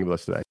much for being with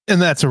us today.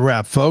 And that's a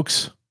wrap,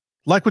 folks.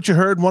 Like what you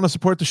heard and want to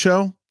support the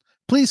show?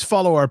 Please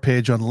follow our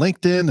page on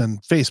LinkedIn and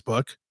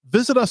Facebook,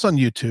 visit us on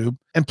YouTube,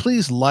 and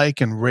please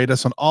like and rate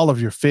us on all of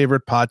your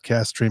favorite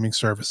podcast streaming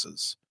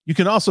services. You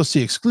can also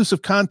see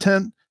exclusive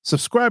content,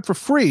 subscribe for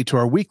free to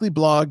our weekly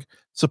blog,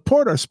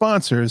 support our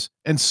sponsors,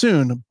 and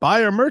soon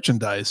buy our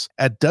merchandise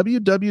at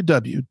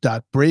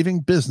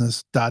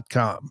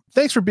www.bravingbusiness.com.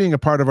 Thanks for being a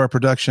part of our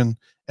production,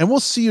 and we'll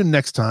see you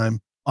next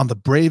time on the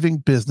Braving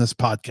Business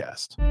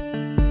Podcast.